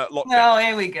 lockdown... Oh,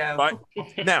 here we go. Right?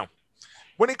 Now,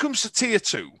 when it comes to tier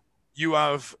 2, you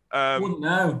have... wouldn't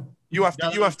know. You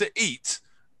have to eat...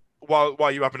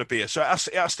 While you're having a beer. So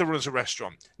it has to run as a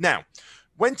restaurant. Now,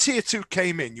 when Tier 2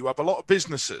 came in, you have a lot of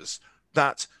businesses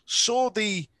that saw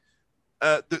the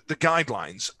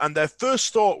guidelines, and their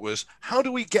first thought was, how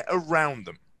do we get around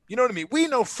them? You know what I mean? We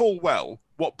know full well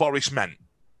what Boris meant.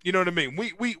 You know what I mean?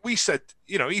 We said,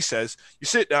 you know, he says, you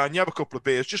sit down, you have a couple of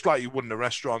beers, just like you would in a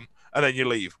restaurant, and then you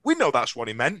leave. We know that's what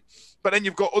he meant. But then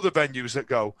you've got other venues that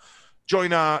go,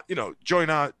 join our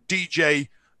DJ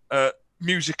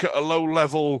music at a low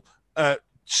level,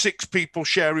 6 people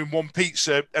sharing one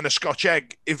pizza and a Scotch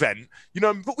egg event, you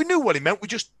know, but we knew what he meant. We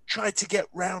just tried to get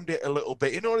round it a little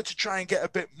bit in order to try and get a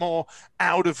bit more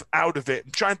out of it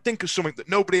and try and think of something that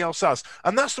nobody else has.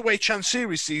 And that's the way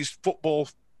Chansiri sees football,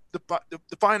 the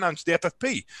finance, the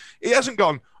FFP. He hasn't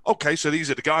gone, okay, so these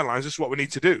are the guidelines, this is what we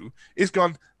need to do. He's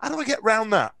gone, how do I get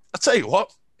round that? I'll tell you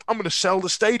what, I'm going to sell the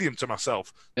stadium to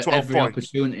myself. Every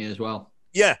opportunity as well.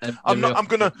 Yeah, I'm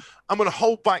gonna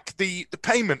hold back the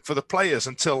payment for the players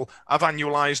until I've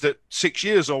annualized at 6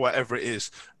 years or whatever it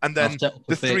is, and then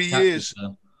the 3 years.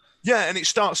 Yeah, and it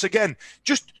starts again.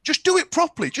 Just do it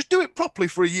properly. Just do it properly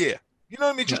for a year. You know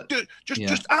what I mean?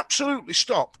 Just absolutely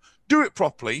stop. do it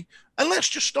properly, and let's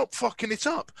just stop fucking it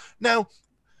up. Now,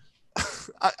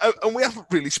 and we haven't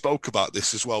really spoke about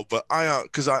this as well, but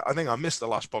because I think I missed the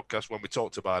last podcast when we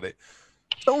talked about it.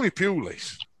 Tony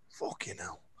Pulis, fucking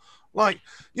hell. Like,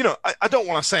 I don't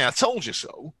want to say I told you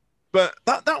so, but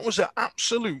that was an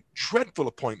absolute dreadful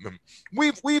appointment.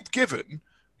 We've given,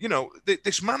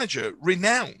 this manager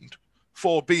renowned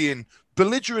for being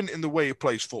belligerent in the way he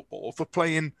plays football, for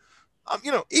playing,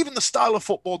 even the style of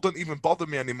football doesn't even bother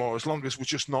me anymore as long as we're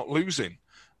just not losing.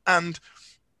 And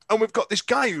we've got this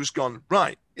guy who's gone,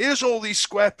 right, here's all these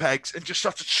square pegs, and just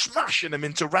started smashing them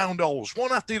into round holes,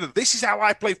 one after the other. This is how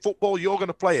I play football, you're going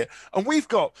to play it. And we've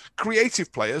got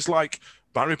creative players like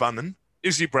Barry Bannon,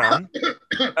 Izzy Brown.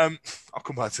 I'll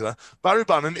come back to that. Barry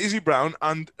Bannon, Izzy Brown,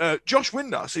 and Josh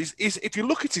Windass is, if you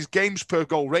look at his games per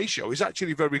goal ratio, is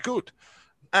actually very good.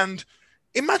 And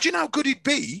imagine how good he'd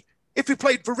be if he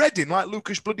played for Reading like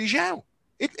Lucas Bloody Zhao.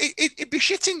 It'd be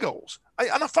shitting goals.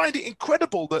 And I find it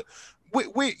incredible that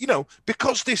we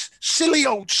because this silly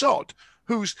old sod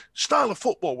whose style of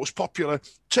football was popular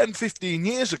 10, 15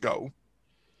 years ago,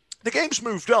 the game's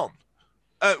moved on.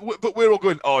 But we're all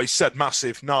going, oh, he said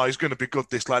massive. No, he's going to be good,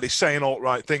 this lad. He's saying all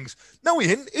right things. No,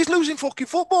 he isn't. He's losing fucking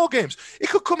football games. He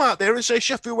could come out there and say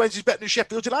Sheffield Wednesday's better than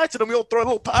Sheffield United, and we all throw a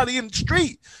little party in the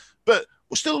street. But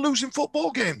we're still losing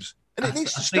football games, and it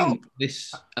needs to stop.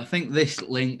 I think this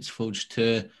links, Fudge,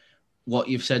 to what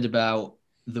you've said about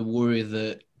the worry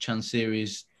that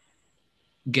Chansiri's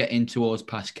getting towards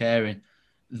past caring.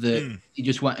 That he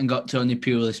just went and got Tony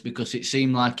Pulis because it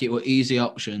seemed like it were easy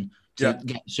option to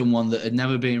get someone that had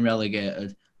never been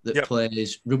relegated, that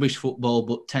plays rubbish football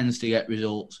but tends to get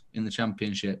results in the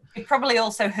Championship. He probably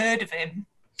also heard of him.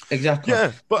 Exactly.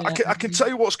 Yeah, but I can tell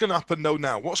you what's going to happen though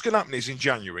now. What's going to happen is in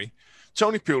January,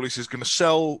 Tony Pulis is going to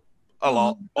sell a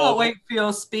lot. I'll wait for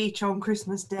your speech on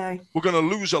Christmas Day. We're going to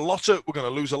lose a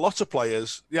lot of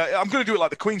players. Yeah, I'm going to do it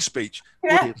like the Queen's speech.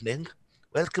 Yeah. Good evening.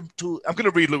 Welcome to. I'm going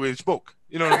to read Louis' book.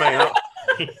 You know what I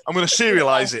mean? I'm going to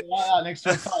serialize it. Next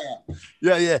to a fire.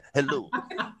 Yeah. Hello.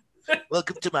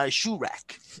 Welcome to my shoe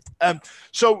rack.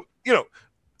 So,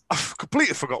 I've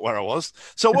completely forgot where I was.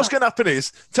 So what's going to happen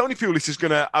is Tony Pulis is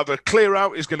going to have a clear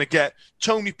out, is going to get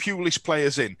Tony Pulis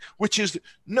players in, which is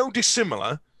no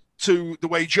dissimilar to the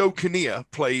way Joe Kinnear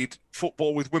played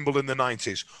football with Wimbledon in the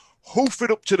 90s. Hoof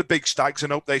it up to the big stags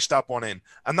and hope they stab one in.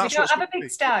 And that's we don't have a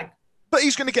big stag. But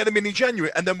he's going to get him in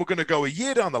January, and then we're going to go a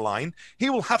year down the line. He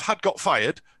will have got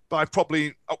fired by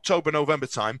probably October, November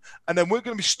time, and then we're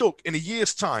going to be stuck in a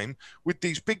year's time with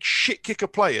these big shit kicker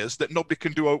players that nobody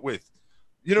can do out with.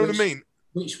 You know what I mean?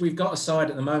 Which we've got a side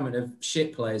at the moment of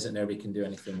shit players that nobody can do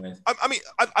anything with. I mean,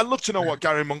 I'd love to know what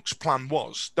Gary Monk's plan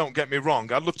was. Don't get me wrong.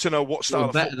 I'd love to know what style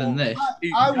of better football. Than this.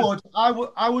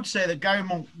 I would say that Gary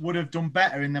Monk would have done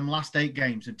better in them last 8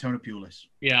 games than Tony Pulis.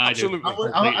 Yeah, absolutely.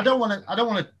 I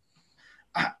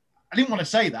didn't want to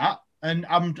say that, and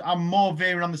I'm more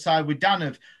veering on the side with Dan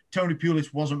of Tony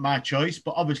Pulis wasn't my choice,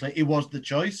 but obviously he was the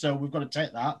choice, so we've got to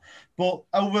take that. But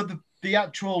over the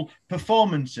actual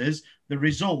performances, the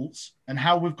results, and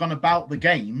how we've gone about the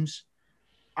games,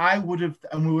 I would have,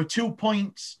 and we were 2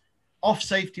 points off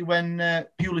safety when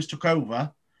Pulis took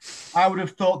over. I would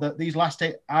have thought that these last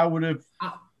 8, I would have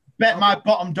bet my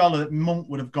bottom dollar that Monk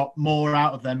would have got more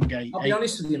out of them games. I'll be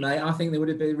honest with you, mate. I think the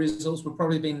results would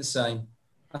probably been the same.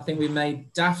 I think we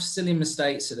made daft, silly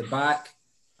mistakes at the back.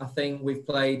 I think we've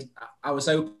played. I was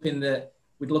hoping that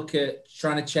we'd look at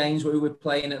trying to change what we were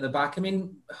playing at the back. I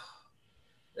mean,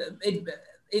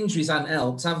 injuries haven't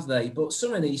helped, have they? But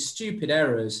some of these stupid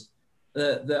errors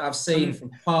that I've seen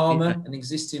from Palmer, an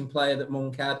existing player that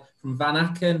Monk had, from Van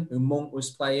Aken, who Monk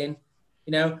was playing.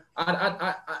 I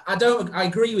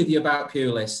agree with you about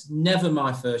Pulis. Never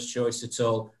my first choice at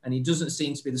all. And he doesn't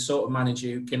seem to be the sort of manager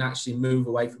who can actually move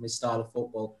away from his style of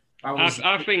football.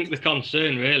 I think the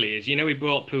concern really is, we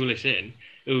brought Pulis in,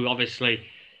 who obviously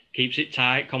keeps it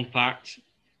tight, compact,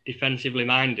 defensively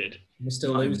minded. We're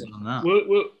still losing on that.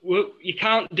 You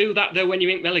can't do that though when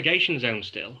you're in relegation zone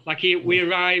still. We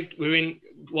arrived, we're in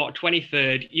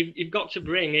 23rd. You've got to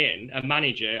bring in a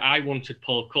manager. I wanted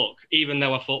Paul Cook, even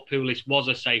though I thought Pulis was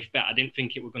a safe bet. I didn't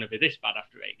think it was going to be this bad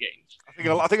after 8 games.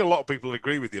 I think a lot of people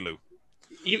agree with you, Lou.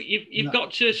 You've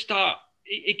got to start.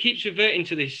 It keeps reverting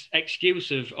to this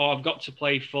excuse of, I've got to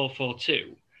play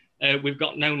 4-4-2. We've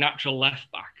got no natural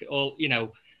left back,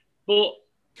 but.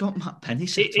 Got Matt Penny.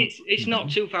 It's not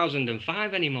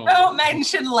 2005 anymore. Don't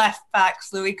mention left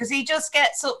backs, Louis, because he just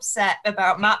gets upset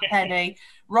about Matt Penny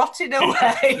rotting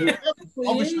away.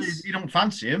 Obviously, you don't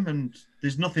fancy him, and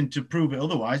there's nothing to prove it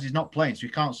otherwise. He's not playing, so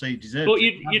you can't say he deserves it. But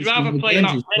you'd rather play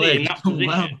Matt Penny in that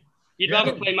position. You'd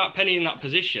rather play Matt Penny in that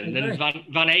position than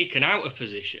Van Aken out of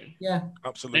position. Yeah,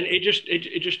 absolutely. And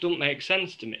it just don't make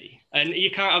sense to me. And you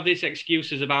can't have these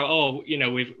excuses about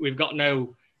we've got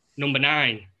no number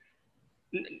 9.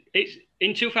 It's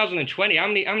in 2020. How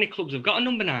many clubs have got a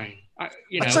number 9? I'll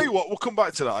tell you what, we'll come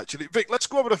back to that actually. Vic, let's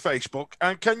go over to Facebook,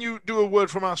 and can you do a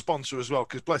word from our sponsor as well?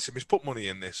 Because bless him, he's put money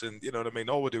in this, and you know what I mean.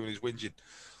 All we're doing is whinging.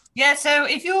 Yeah. So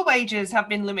if your wages have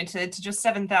been limited to just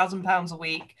 £7,000 a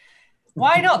week,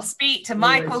 why not speak to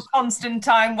Michael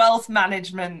Constantine Wealth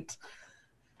Management?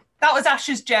 That was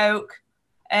Ash's joke.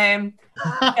 Why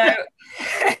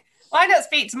not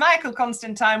speak to Michael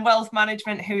Constantine Wealth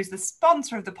Management, who's the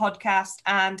sponsor of the podcast,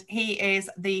 and he is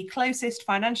the closest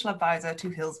financial advisor to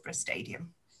Hillsborough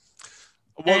Stadium.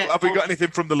 Well, have we got anything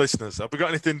from the listeners? Have we got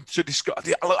anything to discuss?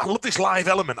 I love this live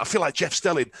element. I feel like Jeff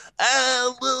Stelling.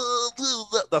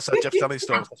 That's how Jeff Stelling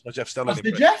starts. That's my Jeff Stelling. That's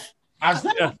the Jeff? As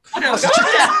that?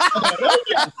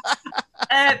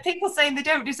 Yeah. People saying they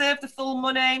don't deserve the full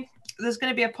money. There's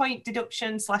going to be a point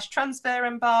deduction / transfer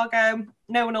embargo.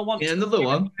 No one will want to another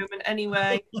one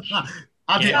anyway. It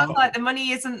sounds like the money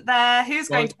isn't there. Who's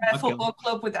going to a football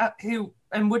club with who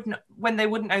and wouldn't when they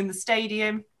wouldn't own the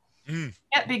stadium?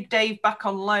 Get Big Dave back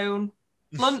on loan.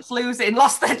 Blunt's losing,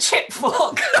 lost their chip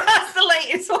book. That's the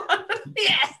latest one.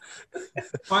 Yes.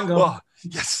 Bang on. Well,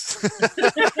 yes.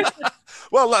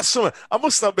 Well, that's something. I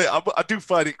must admit, I do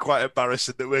find it quite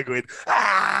embarrassing that we're going,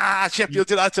 Sheffield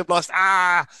United lost.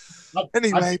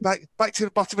 Anyway, back to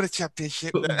the bottom of the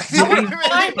championship.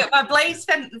 My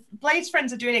Blaze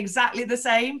friends are doing exactly the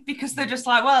same because they're just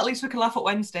like, well, at least we can laugh at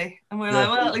Wednesday. And we're like,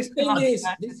 well, at least we can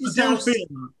laugh. This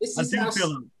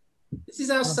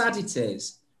is how sad it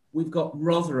is. We've got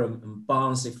Rotherham and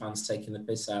Barnsley fans taking the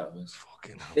piss out of us.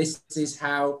 This is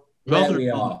how we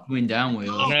are. Coming down with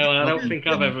us. No, I don't think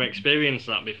I've ever experienced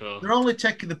that before. They're only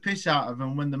taking the piss out of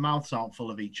them when the mouths aren't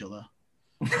full of each other.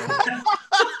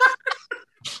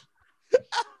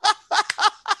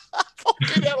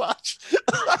 Fucking hell, Ash.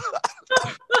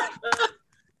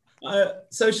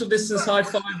 Social distance high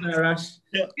five there, Ash.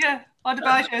 Yeah, on the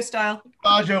Baggio style.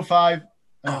 Baggio 5.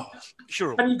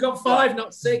 Sure. And you've got 5,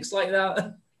 not 6 like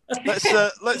that.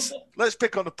 Let's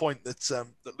pick on a point that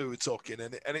Lou was talking,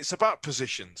 and it's about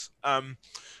positions.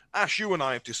 Ash, you and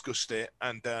I have discussed it,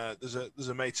 and there's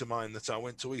a mate of mine that I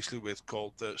went to Eastleigh with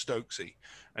called Stokesy,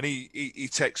 and he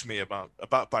texts me about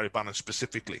Barry Bannon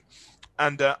specifically,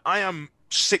 and I am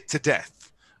sick to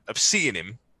death of seeing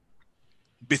him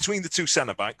between the two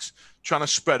centre backs trying to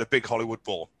spread a big Hollywood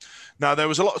ball. Now there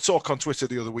was a lot of talk on Twitter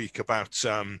the other week about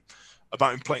him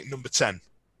playing number 10.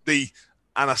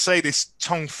 And I say this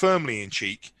tongue firmly in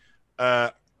cheek,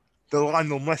 the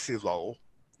Lionel Messi role.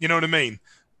 You know what I mean?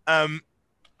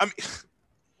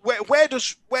 Where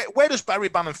does Barry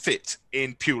Bannon fit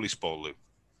in purely sport, Lou?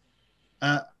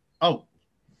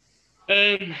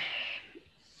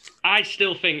 I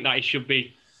still think that he should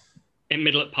be in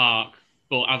middle at Park,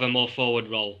 but have a more forward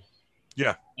role.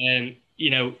 Yeah.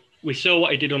 We saw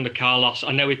what he did under Carlos.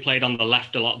 I know he played on the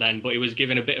left a lot then, but he was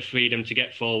given a bit of freedom to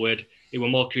get forward. He was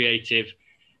more creative.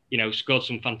 Scored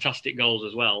some fantastic goals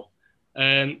as well.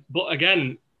 But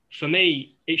again, for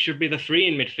me, it should be the 3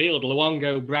 in midfield,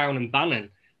 Luongo, Brown and Bannon.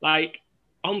 Like,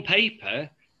 on paper,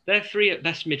 they're 3 at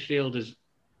best midfielders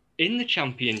in the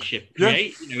Championship,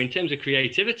 in terms of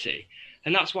creativity.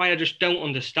 And that's why I just don't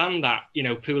understand that,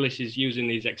 Pulis is using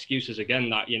these excuses again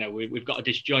that, we've got a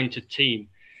disjointed team.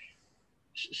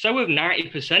 So have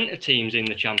 90% of teams in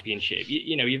the Championship.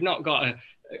 You've not got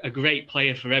a great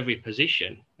player for every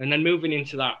position. And then moving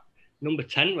into that number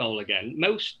 10 role again,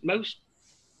 most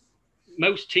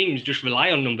teams just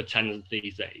rely on number 10s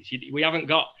these days. We haven't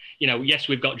got, yes,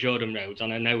 we've got Jordan Rhodes,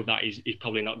 and I know that he's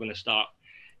probably not going to start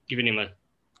giving him a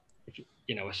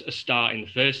start in the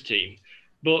first team.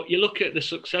 But you look at the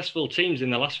successful teams in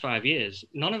the last 5 years,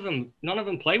 none of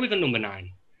them play with a number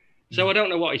 9. So I don't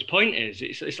know what his point is.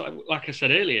 It's like I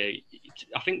said earlier,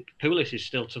 I think Pulis is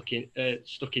still stuck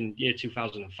in year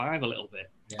 2005 a little bit.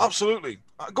 Yeah. Absolutely.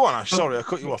 Go on, Ash. Sorry, I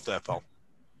cut you off there, pal.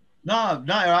 No.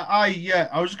 I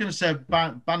was just going to say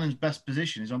Bannon's best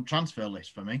position is on transfer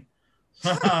list for me.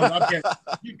 I'd get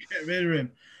rid of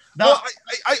him.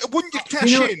 I wouldn't you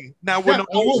cash in now? We're not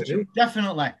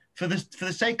definitely for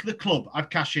the sake of the club. I'd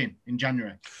cash in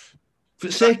January. For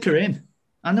the sake of him,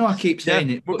 I know I keep saying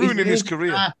it, but ruining his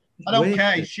career. I don't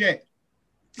care. Shit.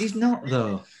 He's not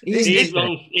though. He is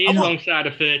wrong side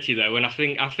of 30 though, and I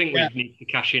think we need to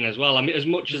cash in as well. I mean, as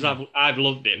much as I've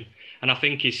loved him, and I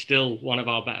think he's still one of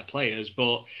our better players.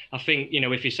 But I think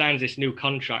if he signs this new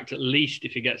contract, at least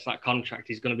if he gets that contract,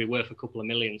 he's going to be worth a couple of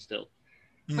million still.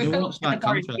 We can look at the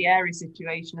Boris Thierry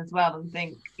situation as well and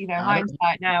think,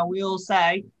 hindsight now, we all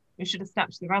say We should have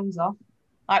snatched the Rams off.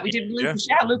 Like we did with Lucas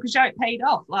Shout. Lucas Shout paid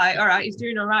off. Like, all right, he's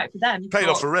doing all right for them. Paid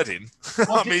off for Reading.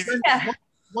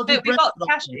 What did we got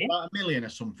cash in? About $1 million or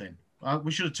something.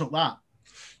 We should have took that.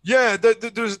 Yeah,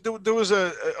 there was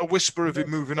a whisper of him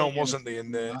moving on, wasn't there,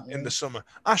 in the summer?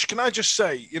 Ash, can I just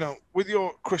say, with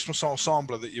your Christmas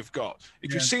ensemble that you've got,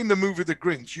 if you've seen the movie The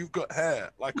Grinch, you've got hair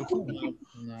like a Who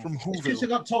from Whoville. Because I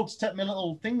got told to take my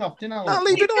little thing off, didn't I? No,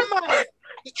 leave it on, man.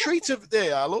 The treat of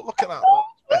there. Look at that.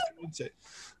 Isn't it?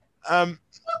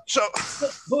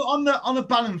 But on the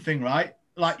Bannon thing, right?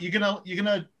 Like you're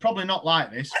gonna probably not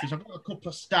like this because I've got a couple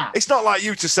of stats. It's not like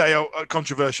you to say a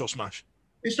controversial smash.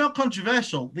 It's not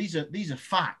controversial. These are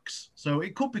facts, so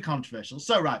it could be controversial.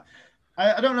 So right,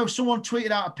 I don't know. Someone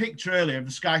tweeted out a picture earlier of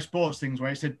the Sky Sports things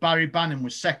where it said Barry Bannon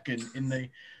was second in the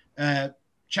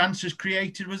chances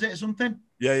created. Was it or something?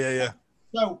 Yeah.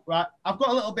 So right, I've got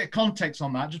a little bit of context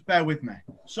on that. Just bear with me.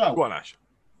 So go on, Ash.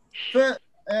 For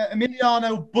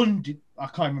Emiliano Buendia, I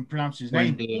can't even pronounce his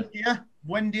name.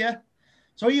 Buendia.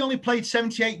 So he only played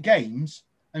 78 games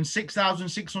and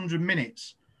 6,600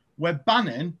 minutes, where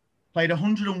Bannon played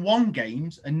 101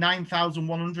 games and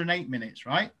 9,108 minutes,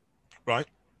 right? Right.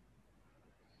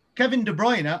 Kevin De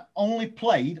Bruyne only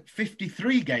played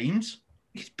 53 games.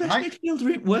 He's best midfielder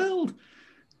in the world.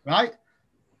 Right.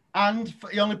 And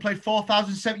he only played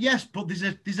 4,007. Yes, but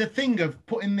there's a thing of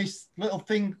putting this little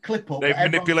thing clip up. They've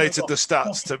manipulated the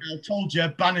stats. I told you,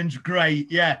 Bannon's great.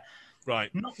 Yeah.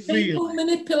 Right. Not people really.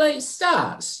 manipulate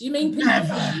stats. You mean people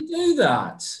actually do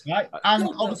that? Right. And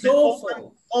obviously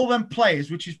all them players,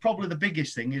 which is probably the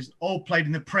biggest thing, is all played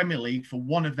in the Premier League for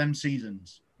one of them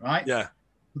seasons. Right. Yeah.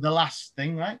 For the last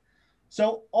thing, right?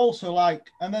 So also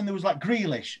and then there was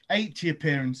Grealish, 80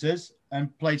 appearances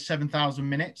and played 7,000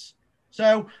 minutes.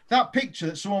 So that picture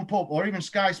that someone put, or even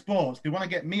Sky Sports, they want to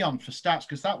get me on for stats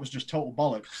because that was just total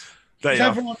bollocks.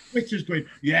 Everyone on Twitter's going,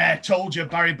 yeah, told you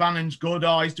Barry Bannon's good.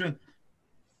 Oh, he's doing.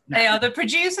 They are the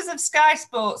producers of Sky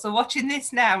Sports are watching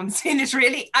this now and seeing this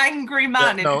really angry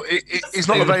man. He's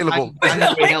not available.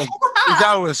 He's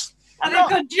ours. And they've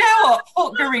gone, Joe, what?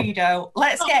 Fuck Garrido.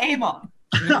 Let's get him on.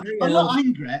 I'm not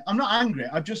angry.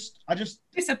 I just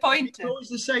disappointed. It's always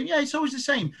the same. Yeah, it's always the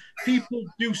same. People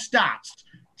do stats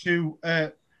to.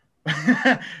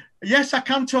 Yes, I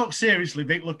can talk seriously,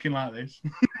 Vic, looking like this.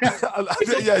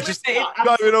 Just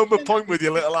driving home a point with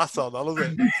your little ass on. I love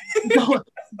it.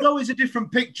 There's always a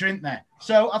different picture, isn't there?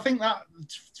 So I think that,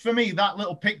 for me, that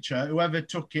little picture, whoever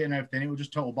took it and everything, it was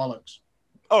just total bollocks.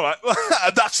 All right,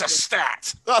 that's a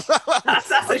stat. That's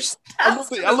a stat.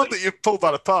 I love that you pulled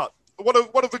that apart. What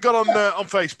have we got on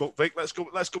Facebook, Vic? Let's go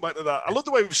back to that. I love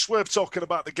the way we've swerved talking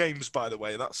about the games. By the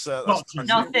way, that's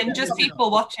nothing. Just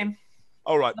people watching.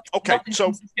 All right. Okay.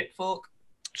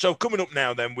 So coming up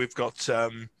now, then we've got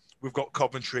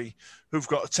Coventry, who've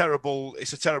got a terrible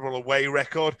away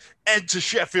record. Head to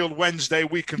Sheffield Wednesday.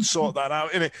 We can sort that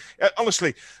out, innit?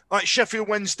 Honestly, Sheffield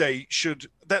Wednesday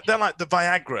they're like the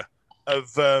Viagra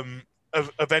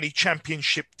of any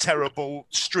championship terrible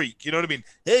streak. You know what I mean?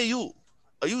 Hey, you.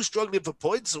 Are you struggling for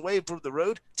points away from the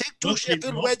road? Take two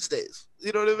Sheffield Wednesdays.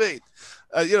 You know what I mean?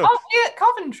 Oh, yeah,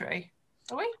 Coventry.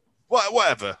 Are we?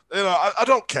 Whatever. I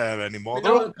don't care anymore. We're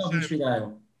not at Coventry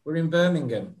now. We're in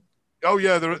Birmingham. Oh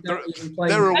yeah, they're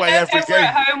away every game. We're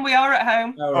at home. We are at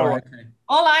home. Oh, right. Okay.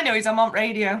 All I know is I'm on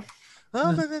radio.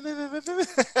 Have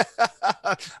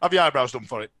your eyebrows done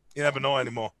for it? You never know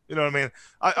anymore. You know what I mean?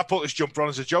 I put this jumper on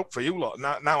as a joke for you lot.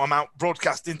 Now I'm out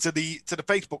broadcasting to the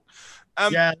Facebook.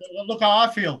 Look how I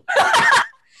feel.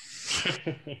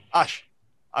 Ash,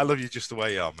 I love you just the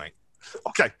way you are, mate.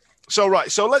 Okay, so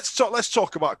let's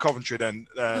talk about Coventry then.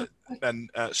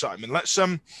 Simon.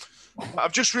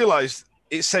 I've just realised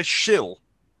it says Shill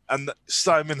and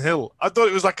Simon Hill. I thought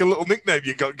it was like a little nickname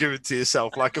you got given to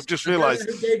yourself. I've just realised.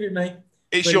 Who gave it me?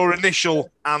 It's your initial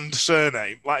and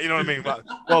surname. You know what I mean?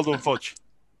 Well done, Fudge.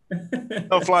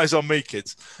 No flies on me,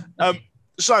 kids.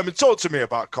 Simon, talk to me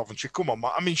about Coventry. Come on,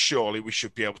 man. I mean, surely we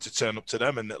should be able to turn up to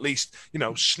them and at least,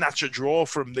 snatch a draw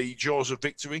from the jaws of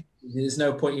victory. There's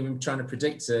no point even trying to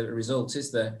predict a result,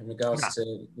 is there, in regards to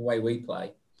the way we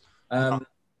play?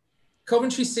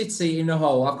 Coventry City in the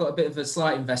whole, I've got a bit of a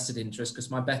slight invested interest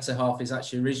because my better half is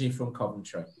actually originally from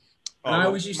Coventry. And I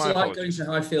always used to like going to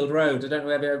Highfield Road. I don't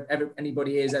know if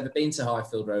anybody here has ever been to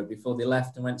Highfield Road before they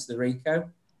left and went to the Rico.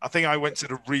 I think I went to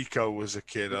the Rico as a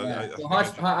kid. Yeah.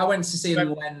 I went to see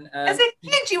them when... as a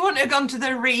kid, you wouldn't have gone to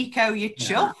the Rico, you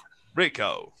chuff.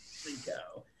 Rico.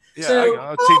 Yeah,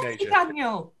 so, teenager.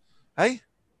 Daniel. Hey?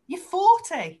 You're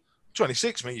 40.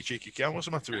 26, mate, you cheeky cow. What's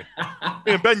the matter with you?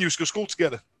 Me and Ben used to go to school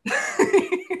together.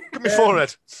 Give me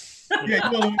forehead.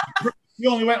 Yeah, you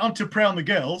only went on to prey on the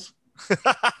girls.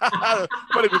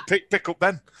 But it would pick up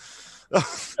then.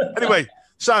 Anyway,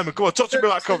 Simon, go on, talk to me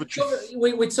about Coventry.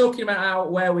 We're talking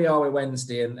about where we are with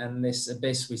Wednesday and this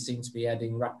abyss we seem to be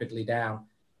heading rapidly down.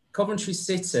 Coventry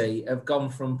City have gone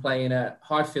from playing at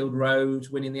Highfield Road,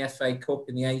 winning the FA Cup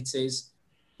in the 80s,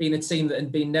 being a team that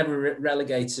had been never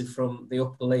relegated from the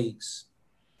upper leagues,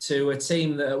 to a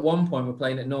team that at one point were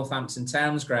playing at Northampton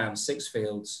Town's ground,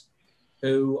 Sixfields,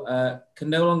 who can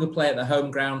no longer play at the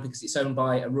home ground because it's owned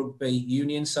by a rugby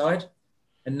union side,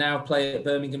 and now play at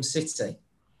Birmingham City.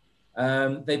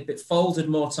 They've been folded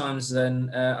more times than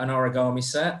an origami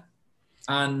set.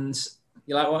 And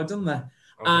you like what I've done there?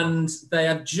 And they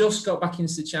have just got back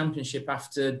into the Championship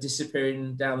after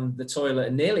disappearing down the toilet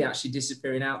and nearly actually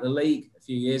disappearing out the league a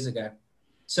few years ago.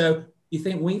 So you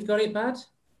think we've got it bad?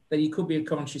 That you could be a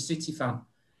Coventry City fan?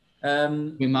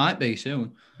 We might be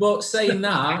soon. But saying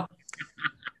that,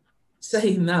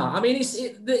 I mean,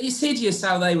 it's hideous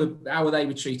how they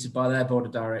were treated by their board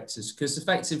of directors, because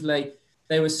effectively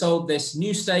they were sold this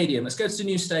new stadium. Let's go to the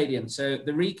new stadium. So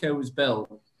the Rico was built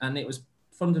and it was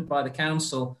funded by the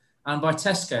council and by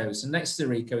Tesco's. And next to the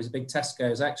Rico is a big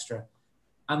Tesco's Extra.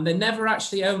 And they never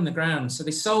actually owned the ground. So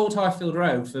they sold Highfield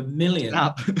Road for millions.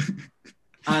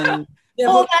 And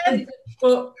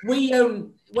but we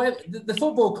own, the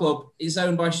football club is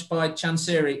owned by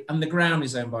Chancery and the ground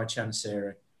is owned by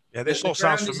Chancery. Yeah, this all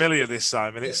sounds familiar, this,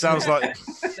 Simon. It sounds like...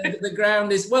 the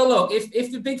ground is... Well, look,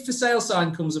 if the big for sale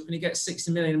sign comes up and he gets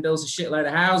 60 million and builds a shitload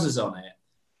of houses on it,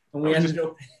 and we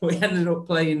ended up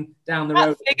playing down the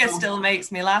road... That figure still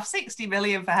makes me laugh. 60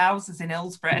 million for houses in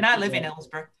Hillsborough, and I live in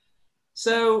Hillsborough.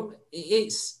 So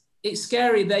it's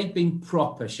scary. They've been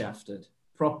proper shafted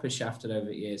over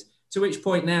the years, to which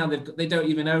point now they don't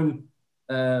even own...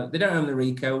 they don't own the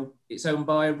Rico. It's owned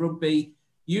by a rugby...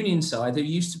 union side who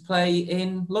used to play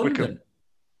in London. Wickham.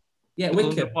 Yeah,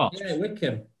 Wickham. Yeah,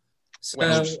 Wickham.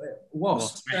 So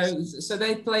Wasp. So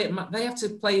they play it. They have to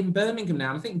play in Birmingham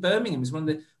now. And I think Birmingham is one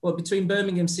of the between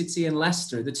Birmingham City and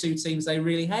Leicester, the two teams they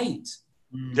really hate.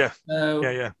 Yeah.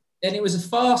 And it was a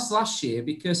farce last year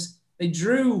because they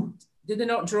drew. Did they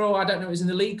not draw? I don't know. It was in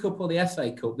the League Cup or the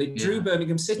FA Cup. They drew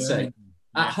Birmingham City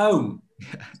at home.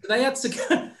 So they had to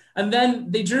go, and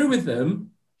then they drew with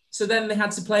them. So then they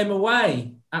had to play them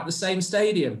away at the same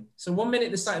stadium. So 1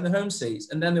 minute they sat in the home seats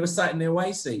and then they were sat in the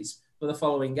away seats for the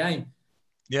following game.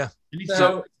 Yeah.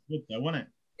 So good though, wasn't it?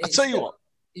 I tell you what.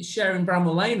 It's sharing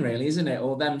Bramall Lane, really, isn't it?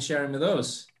 Or them sharing with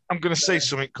us. I'm going to say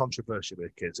something controversial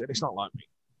here, kids, and it's not like me.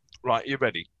 Right, you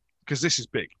ready? Because this is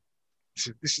big.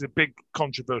 This is a big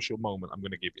controversial moment I'm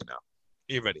going to give you now.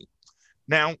 Are you ready?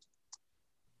 Now,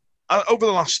 over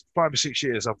the last 5 or 6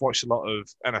 years, I've watched a lot of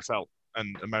NFL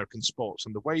and American sports,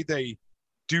 and the way they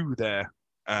do their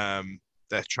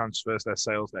transfers, their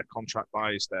sales, their contract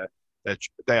buys,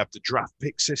 they have the draft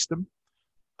pick system.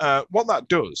 What that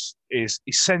does is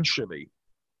essentially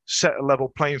set a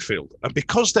level playing field, and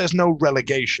because there's no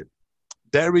relegation,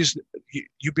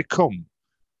 you become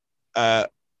a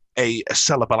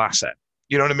sellable asset.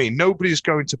 You know what I mean? Nobody's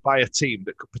going to buy a team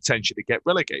that could potentially get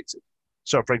relegated.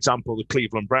 So, for example, the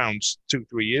Cleveland Browns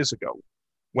 2-3 years ago,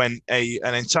 when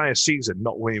an entire season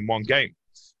not winning one game,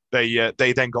 they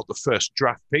then got the first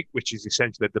draft pick, which is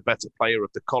essentially the better player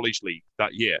of the college league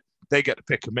that year. They get to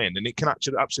pick them in, and it can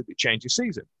actually absolutely change your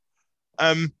season.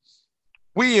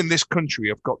 We in this country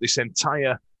have got this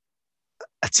entire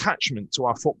attachment to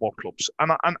our football clubs,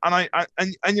 and I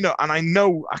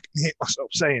know I can hit myself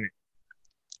saying it,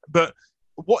 but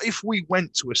what if we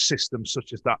went to a system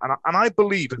such as that? And I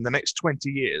believe in the next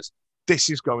 20 years, this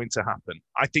is going to happen.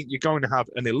 I think you're going to have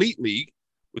an elite league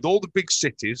with all the big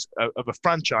cities of a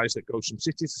franchise that goes from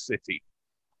city to city.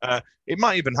 It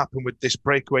might even happen with this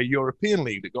breakaway European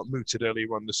league that got mooted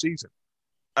earlier on the season.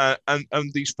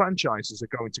 And these franchises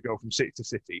are going to go from city to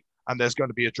city, and there's going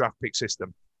to be a draft pick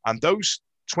system. And those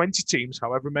 20 teams,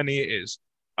 however many it is,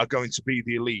 are going to be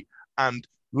the elite. And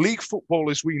league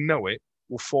football as we know it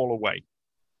will fall away.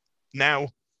 Now,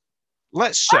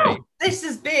 let's say... this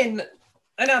has been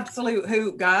an absolute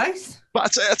hoot, guys.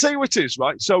 But I tell you what it is,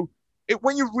 right? So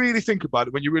when you really think about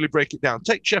it, when you really break it down,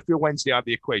 take Sheffield Wednesday out of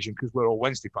the equation because we're all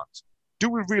Wednesday fans. Do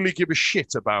we really give a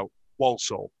shit about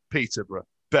Walsall, Peterborough,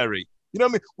 Bury? You know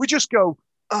what I mean? We just go,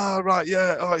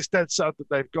 it's dead sad that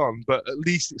they've gone, but at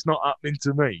least it's not happening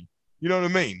to me. You know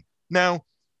what I mean? Now,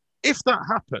 if that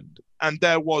happened and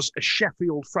there was a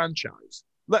Sheffield franchise,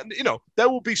 there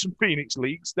will be some Phoenix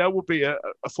leagues. There will be a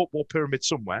football pyramid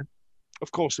somewhere.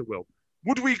 Of course there will.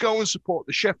 Would we go and support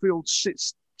the Sheffield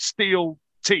Steel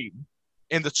team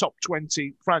in the top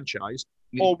 20 franchise?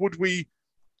 Or would we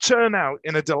turn out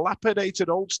in a dilapidated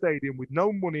old stadium with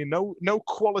no money, no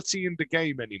quality in the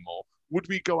game anymore? would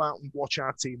we go out and watch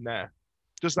our team there?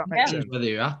 Does that make sense? Whether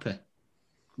you're happy.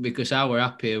 Because I were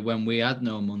happier when we had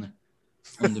no money.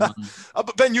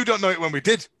 But Ben, you don't know it when we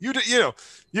did. You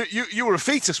were a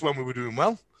fetus when we were doing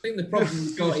well. I think the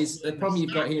problem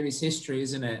you've got here is history,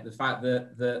 isn't it? The fact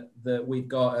that we've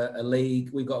got a league,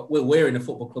 we're in a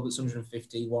football club that's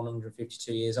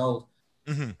 152 years old,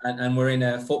 and we're in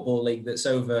a football league that's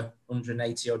over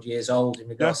 180 odd years old in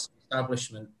regards to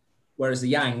establishment. Whereas the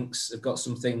Yanks have got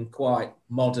something quite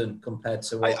modern compared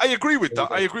to what... I agree with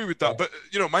that. I agree with that. But,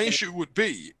 my issue would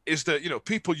be is that,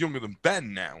 people younger than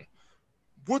Ben now,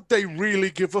 would they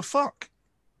really give a fuck?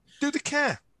 Do they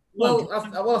care? Well,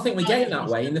 I think we're getting that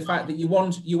way in the fact that you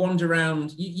wander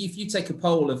around... If you take a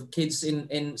poll of kids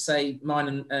in say,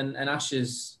 mine and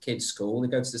Ash's kids' school, they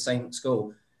go to the same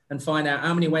school, and find out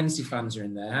how many Wednesday fans are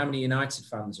in there, how many United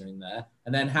fans are in there,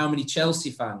 and then how many Chelsea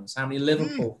fans, how many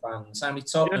Liverpool fans, how many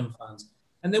Tottenham fans.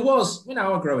 And there was,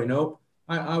 growing up,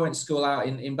 I went to school out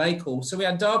in Bakewell, so we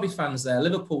had Derby fans there.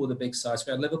 Liverpool were the big size,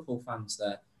 we had Liverpool fans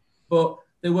there. But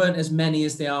there weren't as many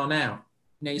as they are now.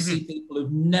 You see people who've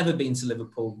never been to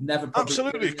Liverpool, never...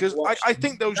 Absolutely, because I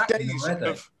think those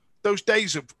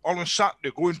days of on a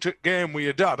Saturday going to a game with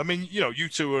your dad, I mean, you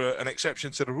two are an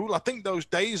exception to the rule. I think those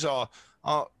days are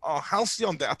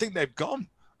halcyon day. I think they've gone.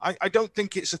 I don't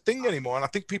think it's a thing anymore. And I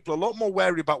think people are a lot more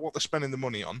wary about what they're spending the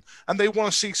money on. And they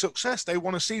want to see success. They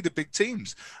want to see the big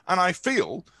teams. And I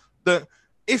feel that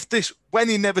when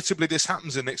inevitably this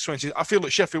happens in the next 20, I feel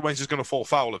that Sheffield Wednesday is going to fall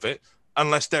foul of it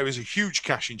unless there is a huge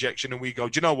cash injection and we go,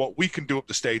 do you know what? We can do up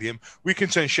the stadium. We can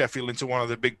turn Sheffield into one of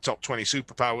the big top 20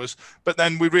 superpowers. But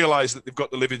then we realise that they've got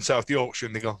to live in South Yorkshire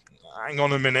and they go, hang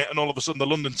on a minute, and all of a sudden the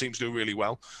London teams do really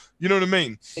well. You know what I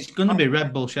mean? It's going to be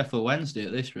Red Bull Sheffield Wednesday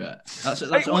at this rate. That's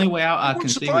the only way out I can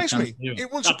see.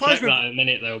 It wouldn't surprise me. That in a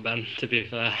minute though, Ben. To be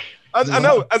fair, I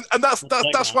know, and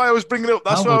that's why I was bringing it up.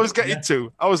 That's what I was getting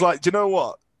to. I was like, do you know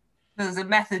what? There's a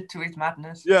method to his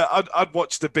madness. Yeah, I'd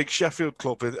watch the big Sheffield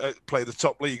club play the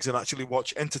top leagues and actually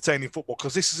watch entertaining football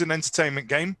because this is an entertainment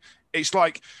game. It's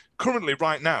like currently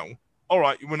right now. All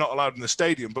right, we're not allowed in the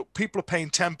stadium, but people are paying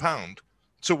 £10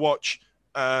 to watch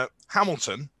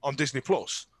Hamilton on Disney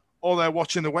Plus, or they're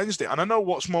watching the Wednesday. And I know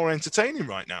what's more entertaining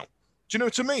right now. Do you know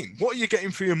what I mean? What are you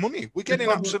getting for your money? We're getting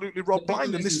absolutely robbed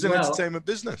blind, and this is an entertainment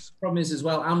business. The problem is as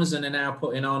well, Amazon are now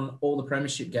putting on all the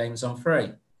Premiership games on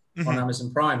free on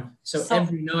Amazon Prime. So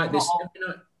every night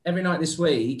this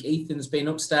week, Ethan's been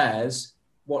upstairs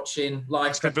watching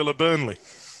live. Aston Villa Burnley.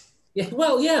 Yeah,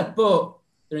 well, yeah, but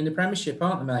they're in the Premiership,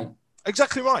 aren't they, mate?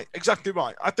 Exactly right.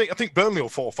 I think Burnley will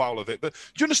fall foul of it. But do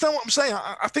you understand what I'm saying?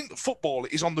 I think that football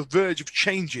is on the verge of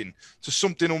changing to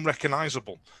something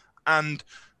unrecognisable, and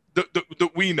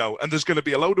that we know. And there's going to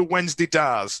be a load of Wednesday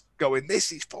dars going,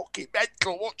 "This is fucking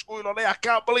mental. What's going on here? I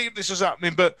can't believe this is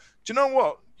happening." But do you know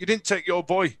what? You didn't take your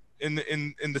boy in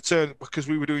the turn because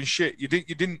we were doing shit. You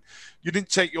didn't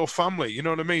take your family. You know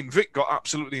what I mean? Vic got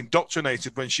absolutely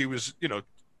indoctrinated when she was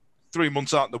 3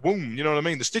 months out in the womb, you know what I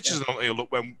mean? The stitches are not healed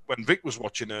up when Vic was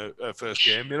watching her first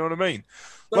game, you know what I mean?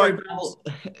 But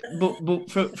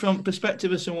from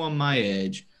perspective of someone my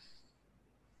age,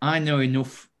 I know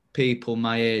enough people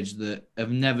my age that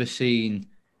have never seen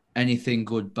anything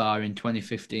good bar in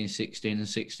 2015, 16 and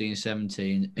 16,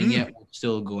 17, and yet will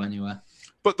still go anywhere.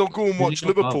 But they'll go and watch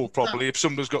Liverpool probably if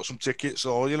somebody's got some tickets,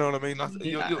 or you know what I mean.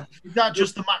 Is that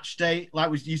just the match day?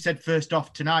 Like you said, first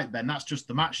off tonight, Ben. That's just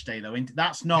the match day, though.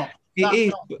 That's not.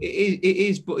 It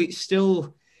is, but it's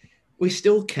still. We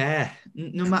still care,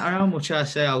 no matter how much I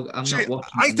say. I'm not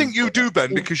watching. I think you do,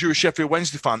 Ben, because you're a Sheffield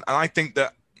Wednesday fan, and I think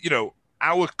that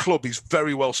our club is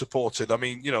very well supported. I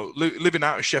mean, living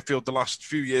out of Sheffield the last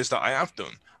few years that I have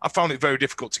done, I found it very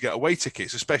difficult to get away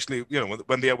tickets, especially,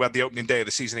 when they had the opening day of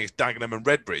the season against Dagenham and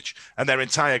Redbridge, and their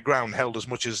entire ground held as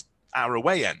much as our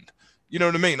away end. You know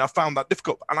what I mean? I found that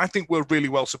difficult, and I think we're really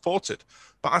well supported.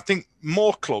 But I think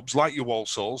more clubs like your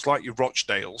Walsalls, like your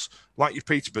Rochdales, like your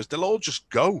Peterboroughs, they'll all just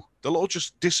go. They'll all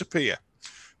just disappear.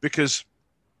 Because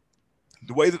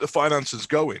the way that the finance is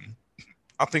going,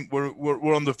 I think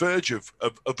we're on the verge of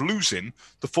losing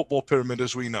the football pyramid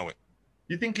as we know it.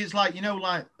 You think it's like,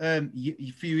 a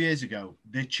few years ago,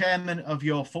 the chairman of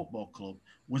your football club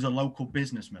was a local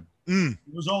businessman. It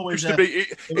was always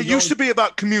it used to be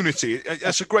about community.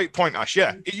 That's a great point, Ash.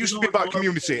 Yeah, it used to be about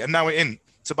community, and now it isn't.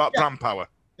 It's about brand power.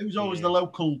 It was always the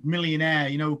local millionaire,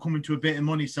 coming to a bit of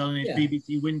money selling his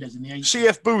BBC windows in the 80s.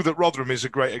 CF Booth at Rotherham is a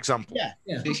great example. Yeah.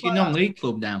 It's your non-league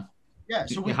club now. Yeah,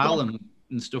 so we're Hallam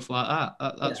and stuff like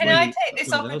that. Can I take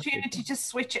this opportunity to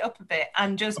switch it up a bit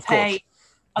and just pay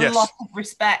a lot of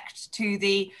respect to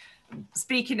the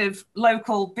speaking of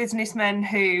local businessmen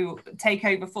who take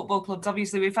over football clubs,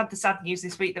 obviously we've had the sad news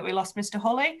this week that we lost Mr.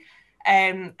 Hulley.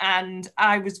 And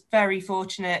I was very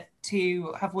fortunate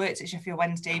to have worked at Sheffield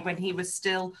Wednesday when he was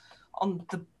still on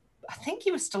the, I think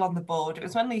he was still on the board. It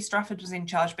was when Lee Strafford was in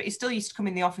charge, but he still used to come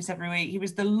in the office every week. He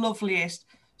was the loveliest,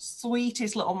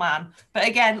 sweetest little man. But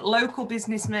again, local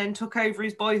businessman, took over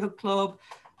his boyhood club,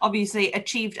 obviously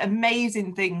achieved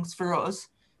amazing things for us.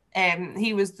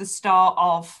 He was the start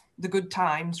of the good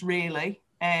times, really,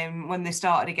 when they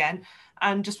started again.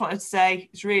 And just wanted to say,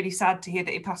 it's really sad to hear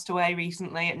that he passed away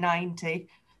recently at 90.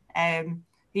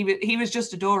 He was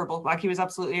just adorable. Like, he was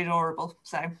absolutely adorable.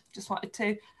 So just wanted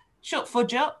to shut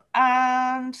fudge up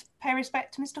and pay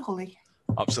respect to Mr. Hulley.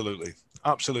 Absolutely.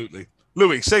 Absolutely.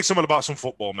 Louis, say something about some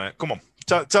football, mate. Come on.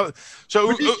 Tell.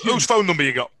 So whose phone number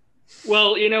you got?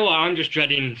 Well, you know what? I'm just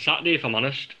dreading Saturday, if I'm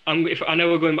honest. I'm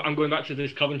going back to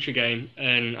this Coventry game,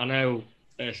 and I know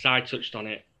Side touched on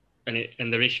it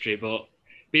and their history, but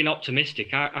being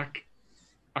optimistic, I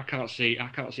can't see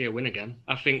a win again.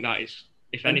 I think that is,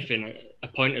 if anything, a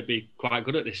point would be quite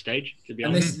good at this stage, to be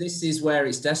honest. And this is where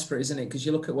it's desperate, isn't it? Because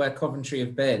you look at where Coventry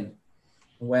have been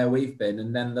and where we've been,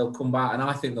 and then they'll come back, and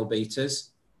I think they'll beat us.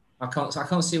 I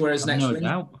can't see where his next win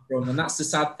coming from, and that's the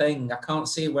sad thing. I can't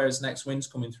see where his next win's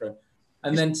coming through.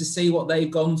 And then to see what they've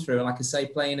gone through, and like I say,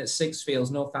 playing at Sixfields,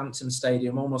 Northampton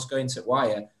Stadium, almost going to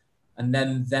wire, and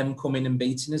then them coming and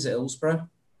beating us at Hillsborough.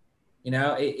 You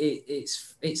know,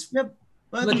 it's yeah,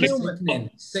 but at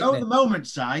the moment,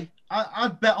 Si,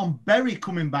 I'd bet on Bury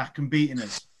coming back and beating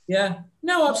us. Yeah,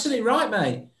 no, absolutely right,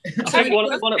 mate. I think one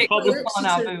of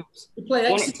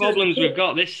the problems we've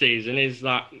got this season is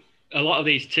that a lot of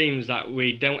these teams that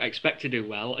we don't expect to do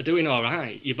well are doing all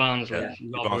right. Your Barnsleys,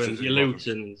 your Rotherhams, your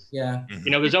Lutons. Yeah.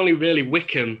 You know, there's only really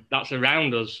Wickham that's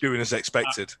around us. Doing as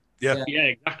expected. Yeah,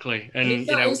 exactly. And do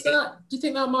you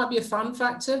think that might be a fan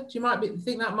factor? Do you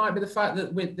think that might be the fact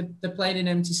that they're playing in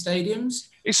empty stadiums?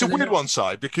 It's a weird one,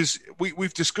 side, because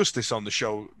we've discussed this on the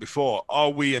show before.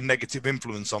 Are we a negative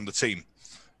influence on the team?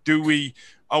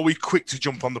 Are we quick to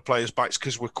jump on the players' backs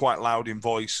because we're quite loud in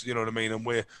voice? You know what I mean? And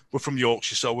we're from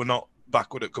Yorkshire, so we're not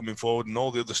backward at coming forward, and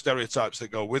all the other stereotypes that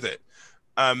go with it.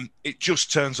 It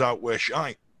just turns out we're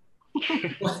shy.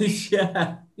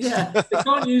 yeah.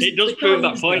 It does prove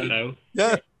that point, though.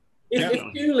 Yeah. If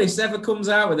Pulis ever comes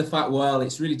out with the fact, well,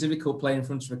 it's really difficult playing in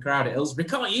front of a crowd at Hillsborough,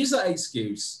 can't use that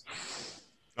excuse.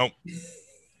 Nope.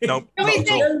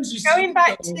 Going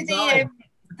back to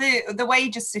the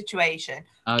wages situation,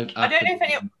 I don't know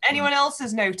if anyone else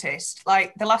has noticed,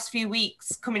 like the last few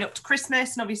weeks coming up to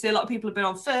Christmas, and obviously a lot of people have been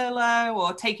on furlough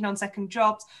or taking on second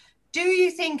jobs. Do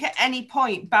you think at any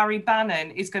point Barry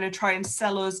Bannon is going to try and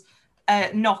sell us a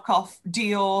knockoff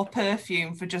Dior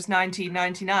perfume for just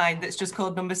 $19.99 that's just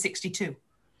called number 62?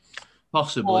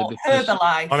 Possibly. Or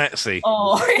Herbalife. On Etsy.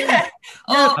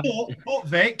 But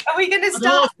Vic, are we going to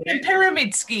start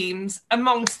pyramid schemes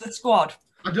amongst the squad?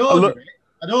 I'd order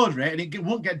it and it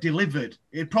won't get delivered.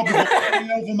 It'd probably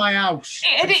be over my house.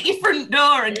 It'd hit your front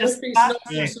door and just... It's not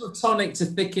some sort of tonic to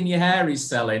thicken your hair he's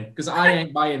selling, because I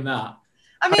ain't buying that.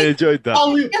 I mean, I enjoyed that.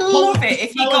 I'd love it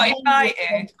if you got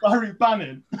invited. Barry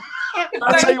Bannon.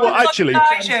 I'll tell you what, actually.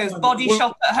 Body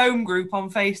Shop at Home group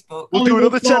on Facebook. We'll do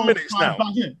another 10 minutes now.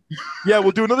 Yeah,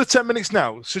 we'll do another 10 minutes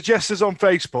now. Suggest us on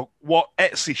Facebook what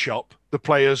Etsy shop the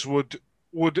players would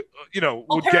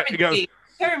get to go.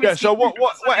 Yeah, so what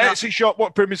Etsy shop,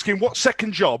 what pyramid scheme, what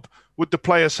second job would the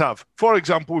players have? For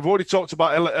example, we've already talked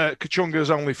about Kachunga's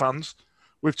OnlyFans.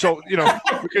 We've talked, we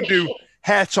can do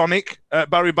hair tonic,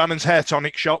 Barry Bannon's hair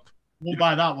tonic shop. Won't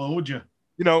buy that one, would you?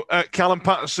 Callum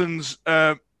Patterson's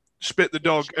Spit the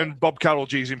Dog and Bob Carroll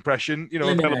G's impression,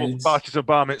 available for parties or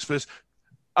bar mitzvahs.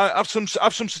 I have some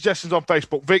suggestions on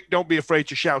Facebook. Vic, don't be afraid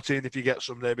to shout in if you get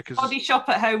some there, because Body Shop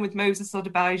at Home with Moses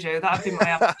Odebajo. That'd be my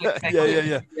absolute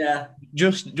favorite. Yeah.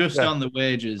 Just on the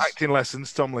wages. Acting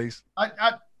lessons, Tom Lees. And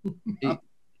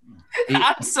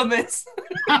Summers.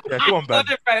 Yeah, go on, Ben.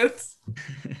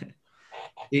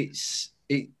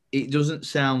 It doesn't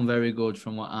sound very good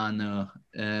from what I know.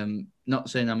 Not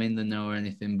saying I'm in the know or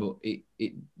anything, but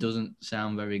it doesn't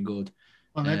sound very good.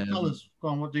 Well, then, tell us. Go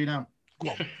on, what do you know? Go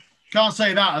on. Can't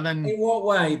say that and then... In what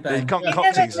way, Ben?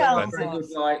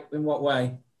 In what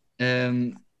way?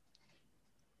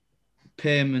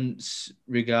 Payments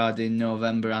regarding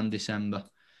November and December.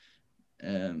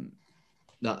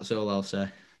 That's all I'll say.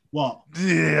 What?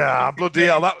 Yeah, bloody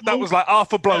hell. That was like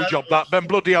half a blowjob, that, Ben.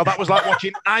 Bloody hell. That was like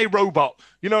watching iRobot.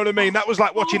 You know what I mean? That was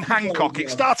like watching Hancock. It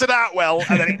started out well,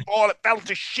 and then it fell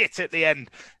to shit at the end.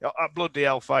 Bloody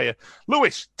hellfire.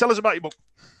 Lewis, tell us about your book.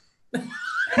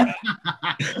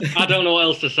 I don't know what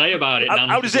else to say about it.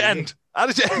 How does it end?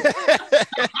 There's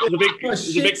a big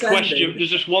question. There's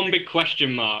just one big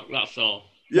question mark. That's all.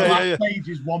 Yeah. Page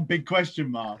is one big question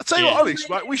mark. I'll tell you what, Alex,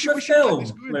 right? We should film.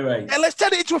 Yeah, let's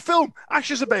turn it into a film. Ash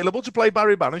is available to play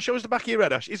Barry Bannon. Show us the back of your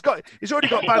head, Ash. He's already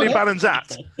got Barry Bannon's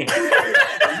hat. He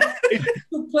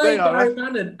could play Barry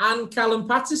Bannon and Callum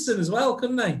Patterson as well,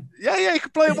 couldn't they? Yeah, he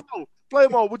could play them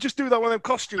all. We'll just do that one of them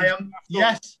costumes.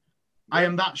 I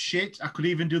am that shit. I could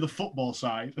even do the football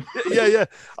side. Yeah.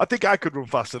 I think I could run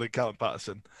faster than Callum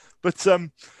Patterson. But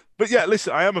yeah,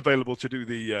 listen, I am available to do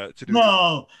the.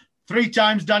 No. 3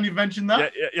 times, Dan, you've mentioned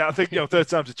that. Yeah. I think third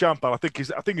time's a champ, pal. I think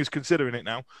he's considering it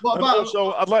now. What about?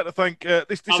 Also, I'd like to thank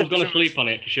this. I was going to sleep on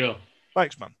it for sure.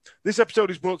 Thanks, man. This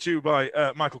episode is brought to you by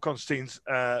Michael Constantine's.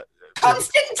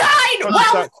 Constantine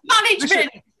Wealth Management.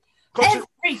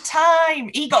 Every time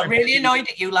he got really annoyed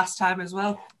at you last time as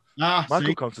well.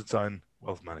 Michael Constantine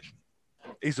Wealth Management.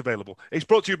 He's available. It's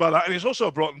brought to you by that, and it's also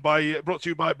brought to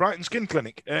you by Brighton Skin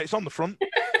Clinic. It's on the front.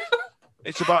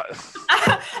 It's about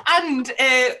and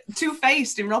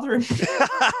Two-Faced in Rotherham.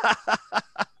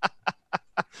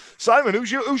 Simon,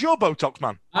 who's your Botox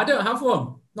man? I don't have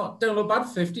one. Don't look bad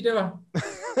 50, do I?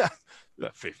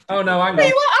 50. Oh no, hang on.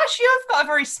 Hey, what? Ash, you've got a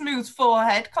very smooth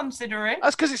forehead, considering.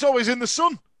 That's because it's always in the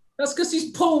sun. That's because he's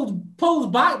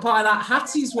pulled back by that hat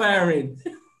he's wearing.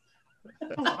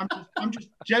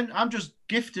 I'm just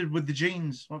gifted with the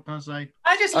genes. What can I say?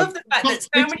 I just love the fact that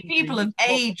so many people have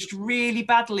aged really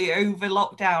badly over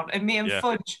lockdown, and me and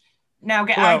Fudge now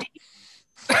get ID.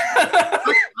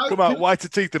 Come out, whiter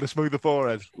teeth and a smoother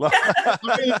forehead.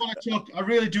 I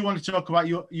really do want to talk about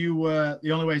you.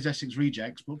 The Only Way is Essex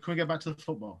rejects, but can we get back to the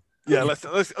football? Yeah,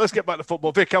 let's get back to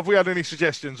football. Vic, have we had any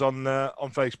suggestions on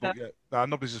Facebook yet? No,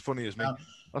 nobody's as funny as me.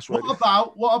 That's right.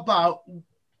 What about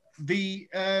the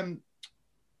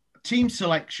team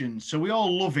selection? So we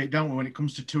all love it, don't we, when it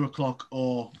comes to 2:00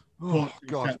 or. Oh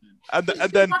God! And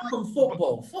then back on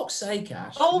football. Fuck's sake,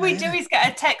 Ash. All we do is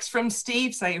get a text from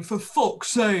Steve saying, "For fuck's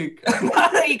sake!"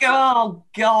 There you go. Oh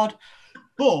God!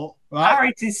 But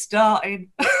Barrett is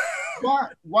starting.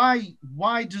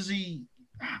 Why does he?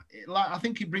 I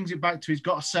think it brings it back to he's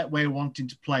got a set way of wanting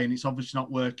to play, and it's obviously not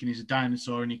working. He's a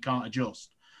dinosaur, and he can't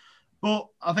adjust. But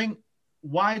I think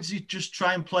why does he just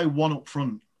try and play one up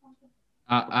front?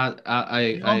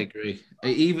 I agree.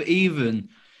 Even.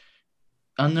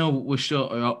 I know we're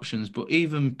short of options, but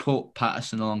even put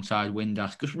Patterson alongside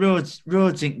Windass because Rhodes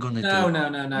ain't gonna do it.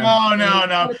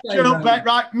 No. Shut up, Ben.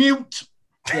 Right, mute.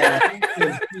 Yeah.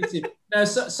 No,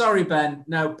 sorry, Ben.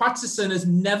 No, Patterson has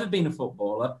never been a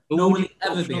footballer. Nor will he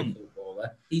ever be a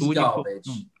footballer. He's garbage.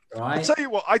 Right. I'll tell you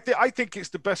what, I think it's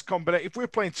the best combination. If we're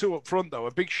playing 2 up front, though,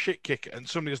 a big shit kicker and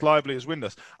somebody as lively as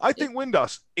Windass, I think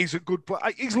Windass is a good player.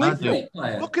 He's lethal.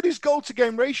 Look at his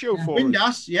goal-to-game ratio for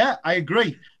Windass, yeah, I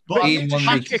agree. But he's a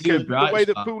shit kicker the way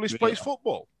that Pulis plays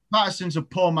football. Patterson's a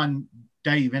poor man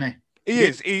Dave, isn't he? He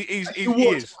is. He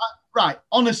is. Right,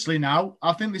 honestly now,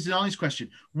 I think this is an honest question.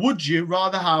 Would you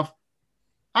rather have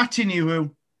Atinu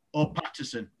or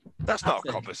Patterson? That's not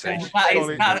a conversation.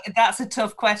 That's a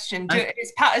tough question.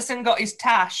 Has Patterson got his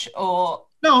tash or?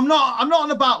 No, I'm not. I'm not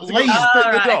on about lazy.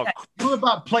 Right. I'm on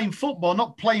about playing football,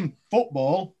 not playing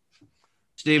football.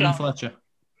 Stephen Fletcher.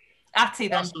 Atty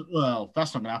then.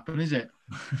 That's not going to happen, is it?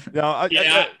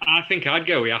 I think I'd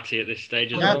go with Atty at this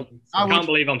stage as well. I can't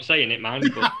believe I'm saying it, man.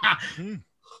 But...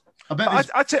 I bet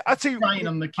Atty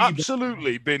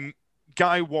absolutely been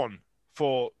guy one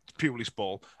for Pulis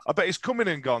ball. I bet he's coming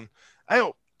and gone,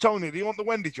 hey, Tony, do you want the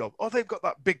Wendy job? Oh, they've got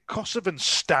that big Kosovan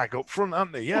stag up front,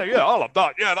 haven't they? Yeah, I'll have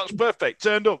that. Yeah, that's perfect.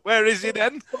 Turned up. Where is he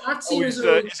then? He's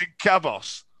in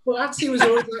Cabos. Well, Atty was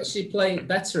always actually playing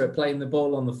better at playing the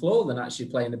ball on the floor than actually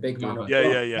playing the big man up front.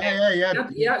 Yeah.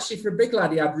 He actually, for a big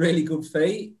lad, he had really good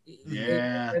feet.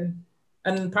 Yeah.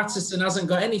 And Patterson hasn't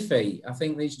got any feet. I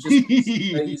think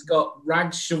he's got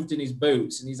rags shoved in his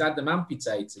boots and he's had them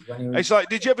amputated. When he was... It's like,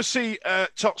 did you ever see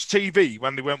Tots TV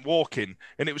when they went walking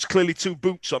and it was clearly 2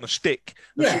 boots on a stick?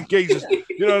 Yeah. Geezers,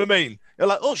 you know what I mean? They're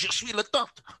like, oh, je suis le top.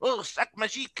 Oh, sac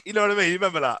magique. You know what I mean? You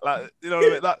remember that? Like, you know what I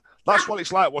mean? That's what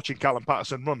it's like watching Callum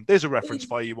Patterson run. There's a reference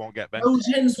for you won't get, Ben.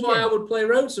 Hence why I would play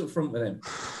Rhodes up front with him.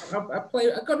 I've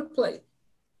got to play.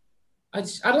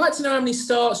 I'd like to know how many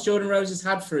starts Jordan Rhodes has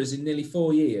had for us in nearly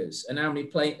 4 years, and how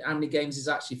many games he's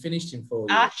actually finished in 4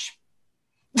 years. Ash.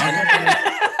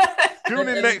 Tune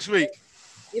in next week.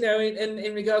 You know,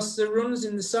 in regards to the runs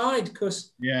in the side,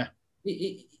 because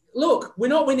look, we're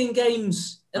not winning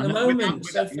games at the moment.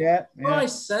 So for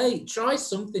Christ's sake, try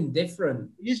something different.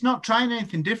 He's not trying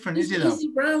anything different, is he? Though Izzy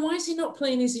Brown, why is he not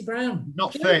playing Izzy Brown?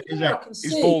 Not fit, is it?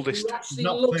 He's baldest.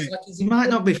 He might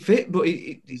not be fit, but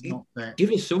he's not fit.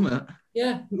 Give us something.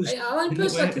 Yeah, I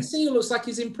personally can see he looks like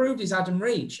he's improved his Adam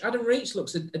Reach. Adam Reach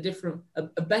looks a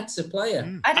better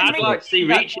player. I'd like to see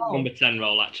Reach in number 10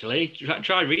 role, actually.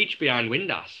 Try Reach behind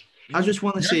Windass. I just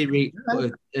want to see Reach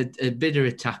put a bit of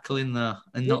a tackle in there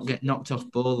and not get knocked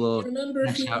off ball or. Remember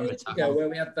a few years ago where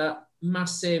we had that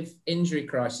massive injury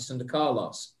crisis under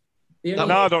Carlos? No,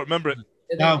 I don't remember it.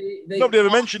 Nobody ever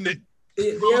mentioned it.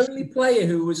 The only player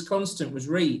who was constant was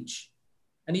Reach.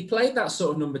 And he played that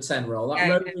sort of number 10 role, that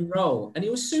roving role, and he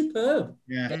was superb.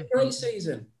 Yeah, had a great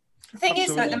season. The thing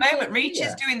is, at the moment, Reach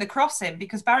is doing the crossing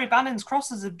because Barry Bannon's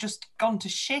crosses have just gone to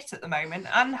shit at the moment,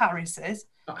 and Harris's.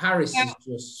 Harris is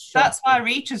just. That's why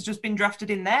Reach has just been drafted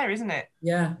in there, isn't it?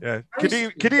 Yeah.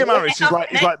 Kadeem Harris is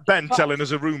like Ben telling us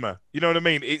a rumor. You know what I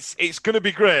mean? It's going to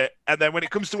be great, and then when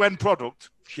it comes to end product,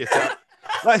 shit out.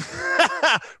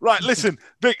 Right, listen,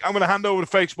 Vic, I'm going to hand over to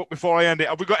Facebook before I end it.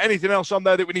 Have we got anything else on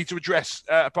there that we need to address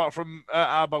apart from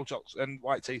our Botox and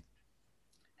white teeth?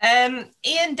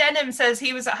 Ian Denham says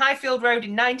he was at Highfield Road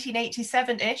in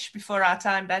 1987-ish, before our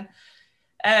time, Ben.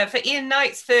 For Ian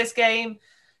Knight's first game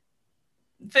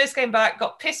back,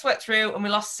 got piss wet through, and we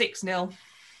lost 6-0.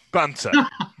 Banter.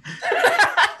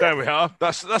 There we are.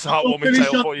 That's a heartwarming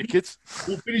tale for you kids.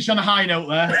 We'll finish on a high note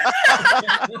there.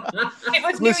 It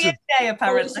was New Year's Day,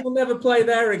 apparently. We'll never play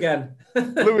there again.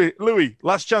 Louis,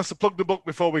 last chance to plug the book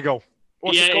before we go.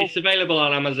 It's available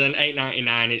on Amazon,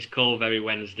 $8.99. It's called Very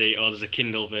Wednesday, or there's a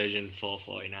Kindle version,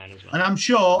 $4.49 as well. And I'm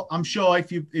sure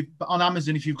if on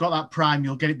Amazon, if you've got that Prime,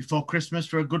 you'll get it before Christmas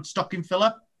for a good stocking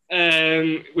filler.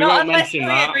 We won't mention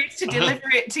that. Agrees to deliver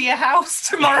it to your house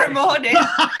tomorrow morning.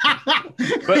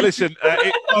 But listen,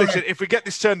 if we get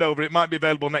this turned over, it might be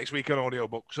available next week on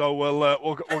audiobook. So we'll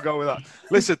go with that.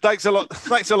 Listen, thanks a lot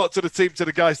to the team, to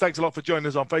the guys. Thanks a lot for joining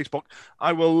us on Facebook.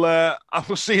 I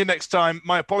will see you next time.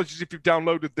 My apologies if you've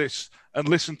downloaded this and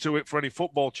listened to it for any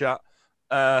football chat.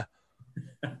 I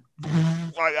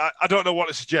don't know what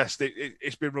to suggest.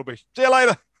 It's been rubbish. See you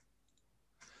later.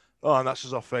 Oh, and that's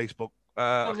us off Facebook.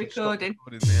 Recording.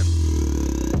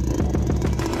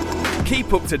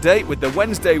 Keep up to date with the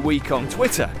Wednesday Week on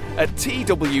Twitter at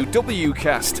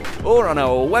TWWcast or on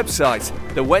our website,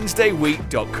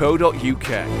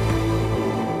 thewednesdayweek.co.uk.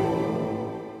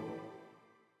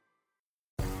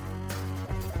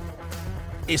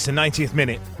 It's the 90th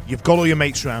minute. You've got all your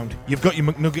mates round. You've got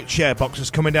your McNugget share boxes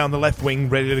coming down the left wing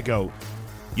ready to go.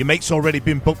 Your mate's already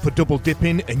been booked for double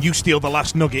dipping, and you steal the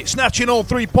last nugget, snatching all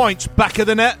 3 points back of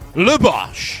the net. Le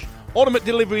Bosch. Order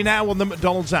McDelivery now on the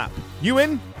McDonald's app. You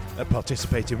in? At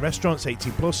participating restaurants,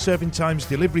 18 plus, serving times,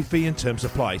 delivery fee and terms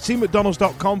apply. See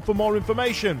mcdonalds.com for more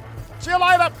information. See you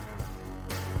later.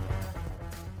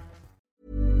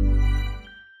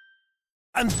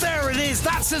 And there it is,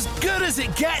 that's as good as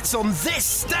it gets on this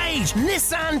stage.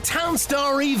 Nissan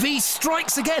Townstar EV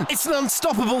strikes again. It's an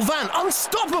unstoppable van,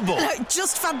 unstoppable.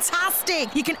 Just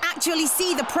fantastic. You can actually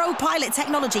see the Pro Pilot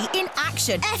technology in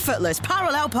action. Effortless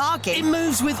parallel parking. It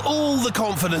moves with all the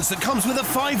confidence that comes with a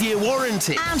 5-year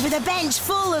warranty. And with a bench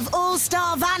full of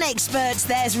all-star van experts,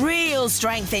 there's real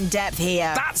strength in depth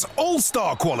here. That's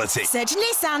all-star quality. Search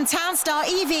Nissan Townstar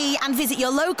EV and visit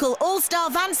your local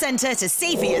all-star van centre to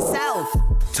see for yourself.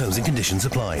 Terms and conditions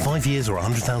apply. 5 years or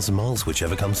 100,000 miles,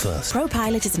 whichever comes first. Pro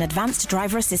Pilot is an advanced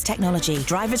driver assist technology.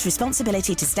 Driver's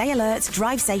responsibility to stay alert,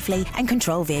 drive safely, and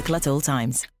control vehicle at all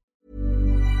times.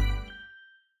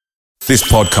 This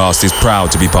podcast is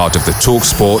proud to be part of the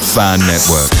TalkSport Fan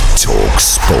Network.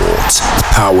 TalkSport.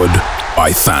 Powered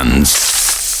by fans.